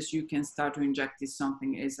cases, you can start to inject this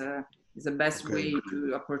something. Is the best way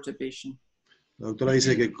to approach the patient. La doctora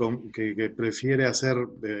dice que prefiere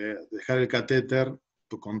dejar el catéter,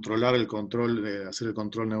 controlar el control, hacer el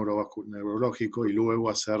control neurológico y luego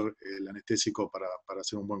hacer el anestésico para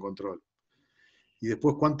hacer un buen control. Y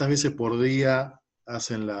después, ¿cuántas veces por día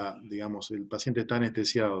hacen digamos, el paciente está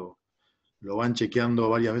anestesiado? ¿Lo van chequeando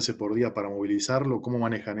varias veces por día para movilizarlo? ¿Cómo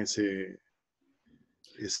manejan ese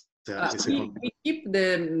we keep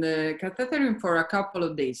the catheter for a couple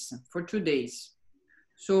of days, for 2 days.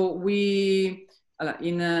 So we,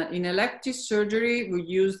 in elective surgery, we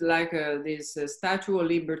use like this Statue of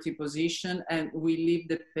Liberty position, and we leave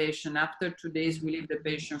the patient, after 2 days, we leave the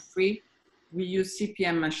patient free. We use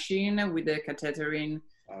CPM machine with the catheter in,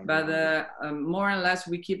 but more or less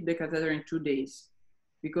we keep the catheter in 2 days.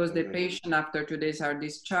 Because the patient after 2 days are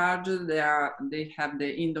discharged, they have the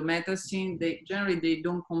indometacin. Generally they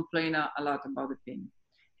don't complain a lot about the pain.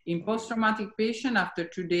 In post-traumatic patient, after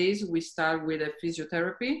 2 days, we start with a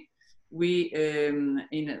physiotherapy. We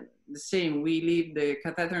we leave the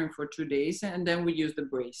catheter for 2 days, and then we use the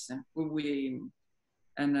brace. We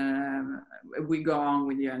go on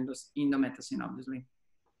with the indometacin, obviously.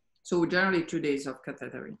 So generally 2 days of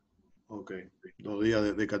cathetering. Okay, 2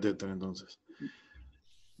 días de catéter entonces.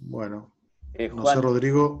 Bueno, no Juan, sé,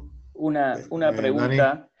 Rodrigo. una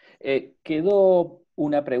pregunta. Quedó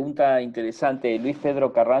una pregunta interesante de Luis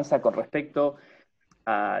Pedro Carranza con respecto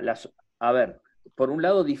a las... A ver, por un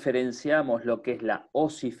lado diferenciamos lo que es la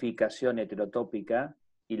osificación heterotópica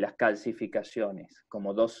y las calcificaciones,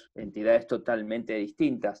 como dos entidades totalmente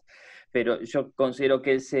distintas. Pero yo considero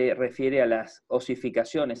que él se refiere a las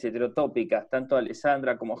osificaciones heterotópicas, tanto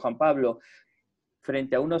Alessandra como Juan Pablo,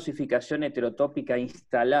 frente a una osificación heterotópica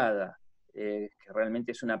instalada, que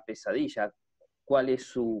realmente es una pesadilla. ¿Cuál es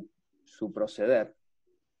su proceder?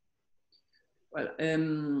 Well,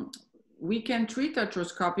 we can treat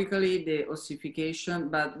arthroscopically the ossification,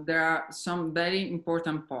 but there are some very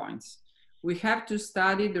important points. We have to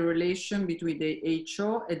study the relation between the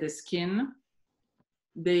HO and the skin,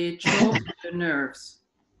 the HO and the nerves.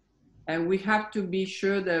 And we have to be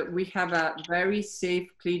sure that we have a very safe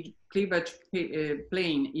cleavage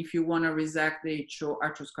plane if you want to resect the HO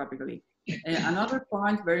arthroscopically. And another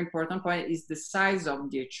point, very important point, is the size of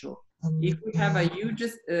the HO. If we have a huge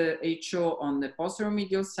HO on the posterior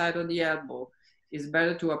medial side of the elbow, it's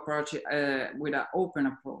better to approach it with an open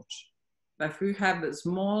approach. But if we have a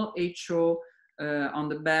small HO on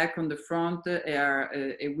the back, on the front,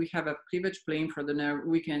 we have a cleavage plane for the nerve,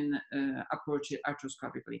 we can approach it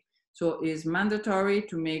arthroscopically. So it's mandatory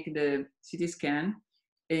to make the CT scan.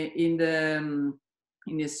 In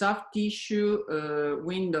the soft tissue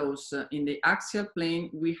windows in the axial plane,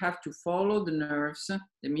 we have to follow the nerves,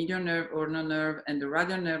 the medial nerve, ulnar nerve, and the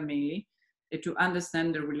radial nerve mainly, to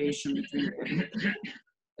understand the relation between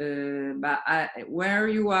them. But where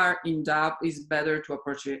you are in doubt, it's better to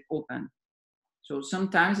approach it open. So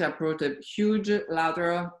sometimes I approach a huge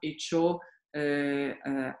lateral HO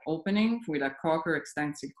opening with a cocker,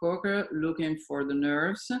 extensive cocker, looking for the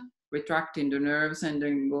nerves, retracting the nerves, and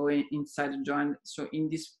then going inside the joint. So in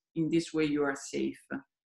this way, you are safe.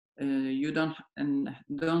 You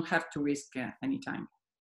don't have to risk any time.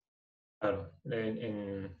 Claro,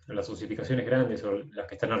 en las osificaciones grandes o las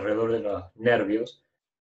que están alrededor de los nervios,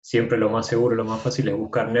 siempre lo más seguro, lo más fácil es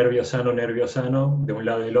buscar nervio sano de un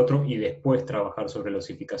lado y del otro y después trabajar sobre la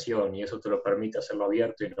osificación, y eso te lo permite hacerlo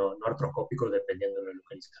abierto y no artroscópico dependiendo de la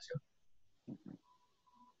localización.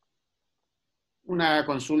 Una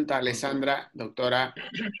consulta, Alessandra, doctora.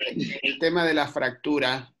 El tema de la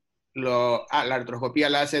fractura, ¿la artroscopía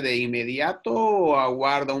la hace de inmediato o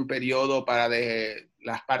aguarda un periodo para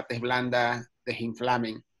las partes blandas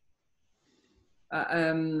desinflamen?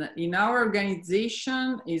 In our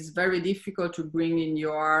organization, it's very difficult to bring in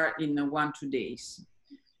your in 1-2 days.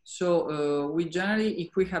 So we generally,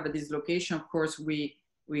 if we have a dislocation, of course, we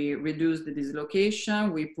reduce the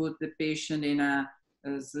dislocation. We put the patient in a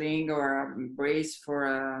sling or a brace for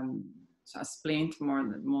a splint,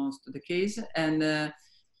 most of the case, and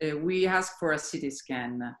we ask for a CT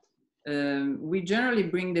scan. We generally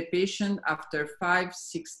bring the patient after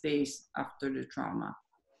 5-6 days after the trauma.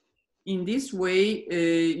 In this way,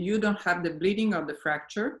 you don't have the bleeding of the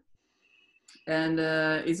fracture, and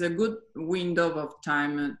it's a good window of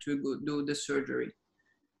time to do the surgery.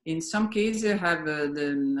 In some cases, I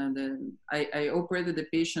operated the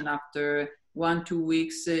patient after 1-2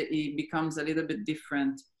 weeks. It becomes a little bit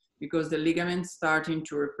different because the ligaments starting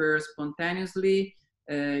to repair spontaneously.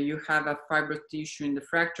 You have a fibrous tissue in the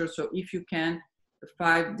fracture, so if you can,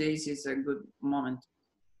 5 days is a good moment.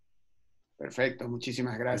 Perfecto,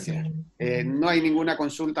 muchísimas gracias. No hay ninguna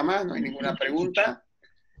consulta más, no hay ninguna pregunta.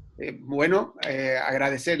 Bueno,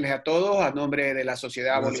 agradecerles a todos a nombre de la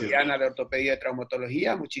Sociedad Boliviana de Ortopedia y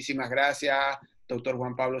Traumatología. Muchísimas gracias, doctor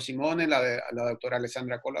Juan Pablo Simone, a la doctora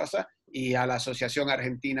Alessandra Colozza y a la Asociación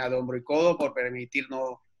Argentina de Hombro y Codo por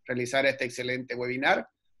permitirnos realizar este excelente webinar.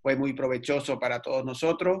 Fue muy provechoso para todos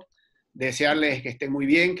nosotros. Desearles que estén muy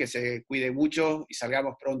bien, que se cuiden mucho y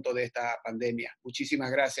salgamos pronto de esta pandemia. Muchísimas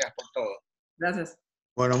gracias por todo. Gracias.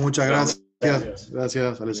 Bueno, muchas gracias.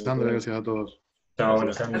 Gracias, Alessandra. Gracias a todos. Chao,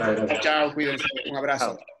 Alessandra. Chao, cuídense. Un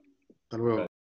abrazo. Hasta luego.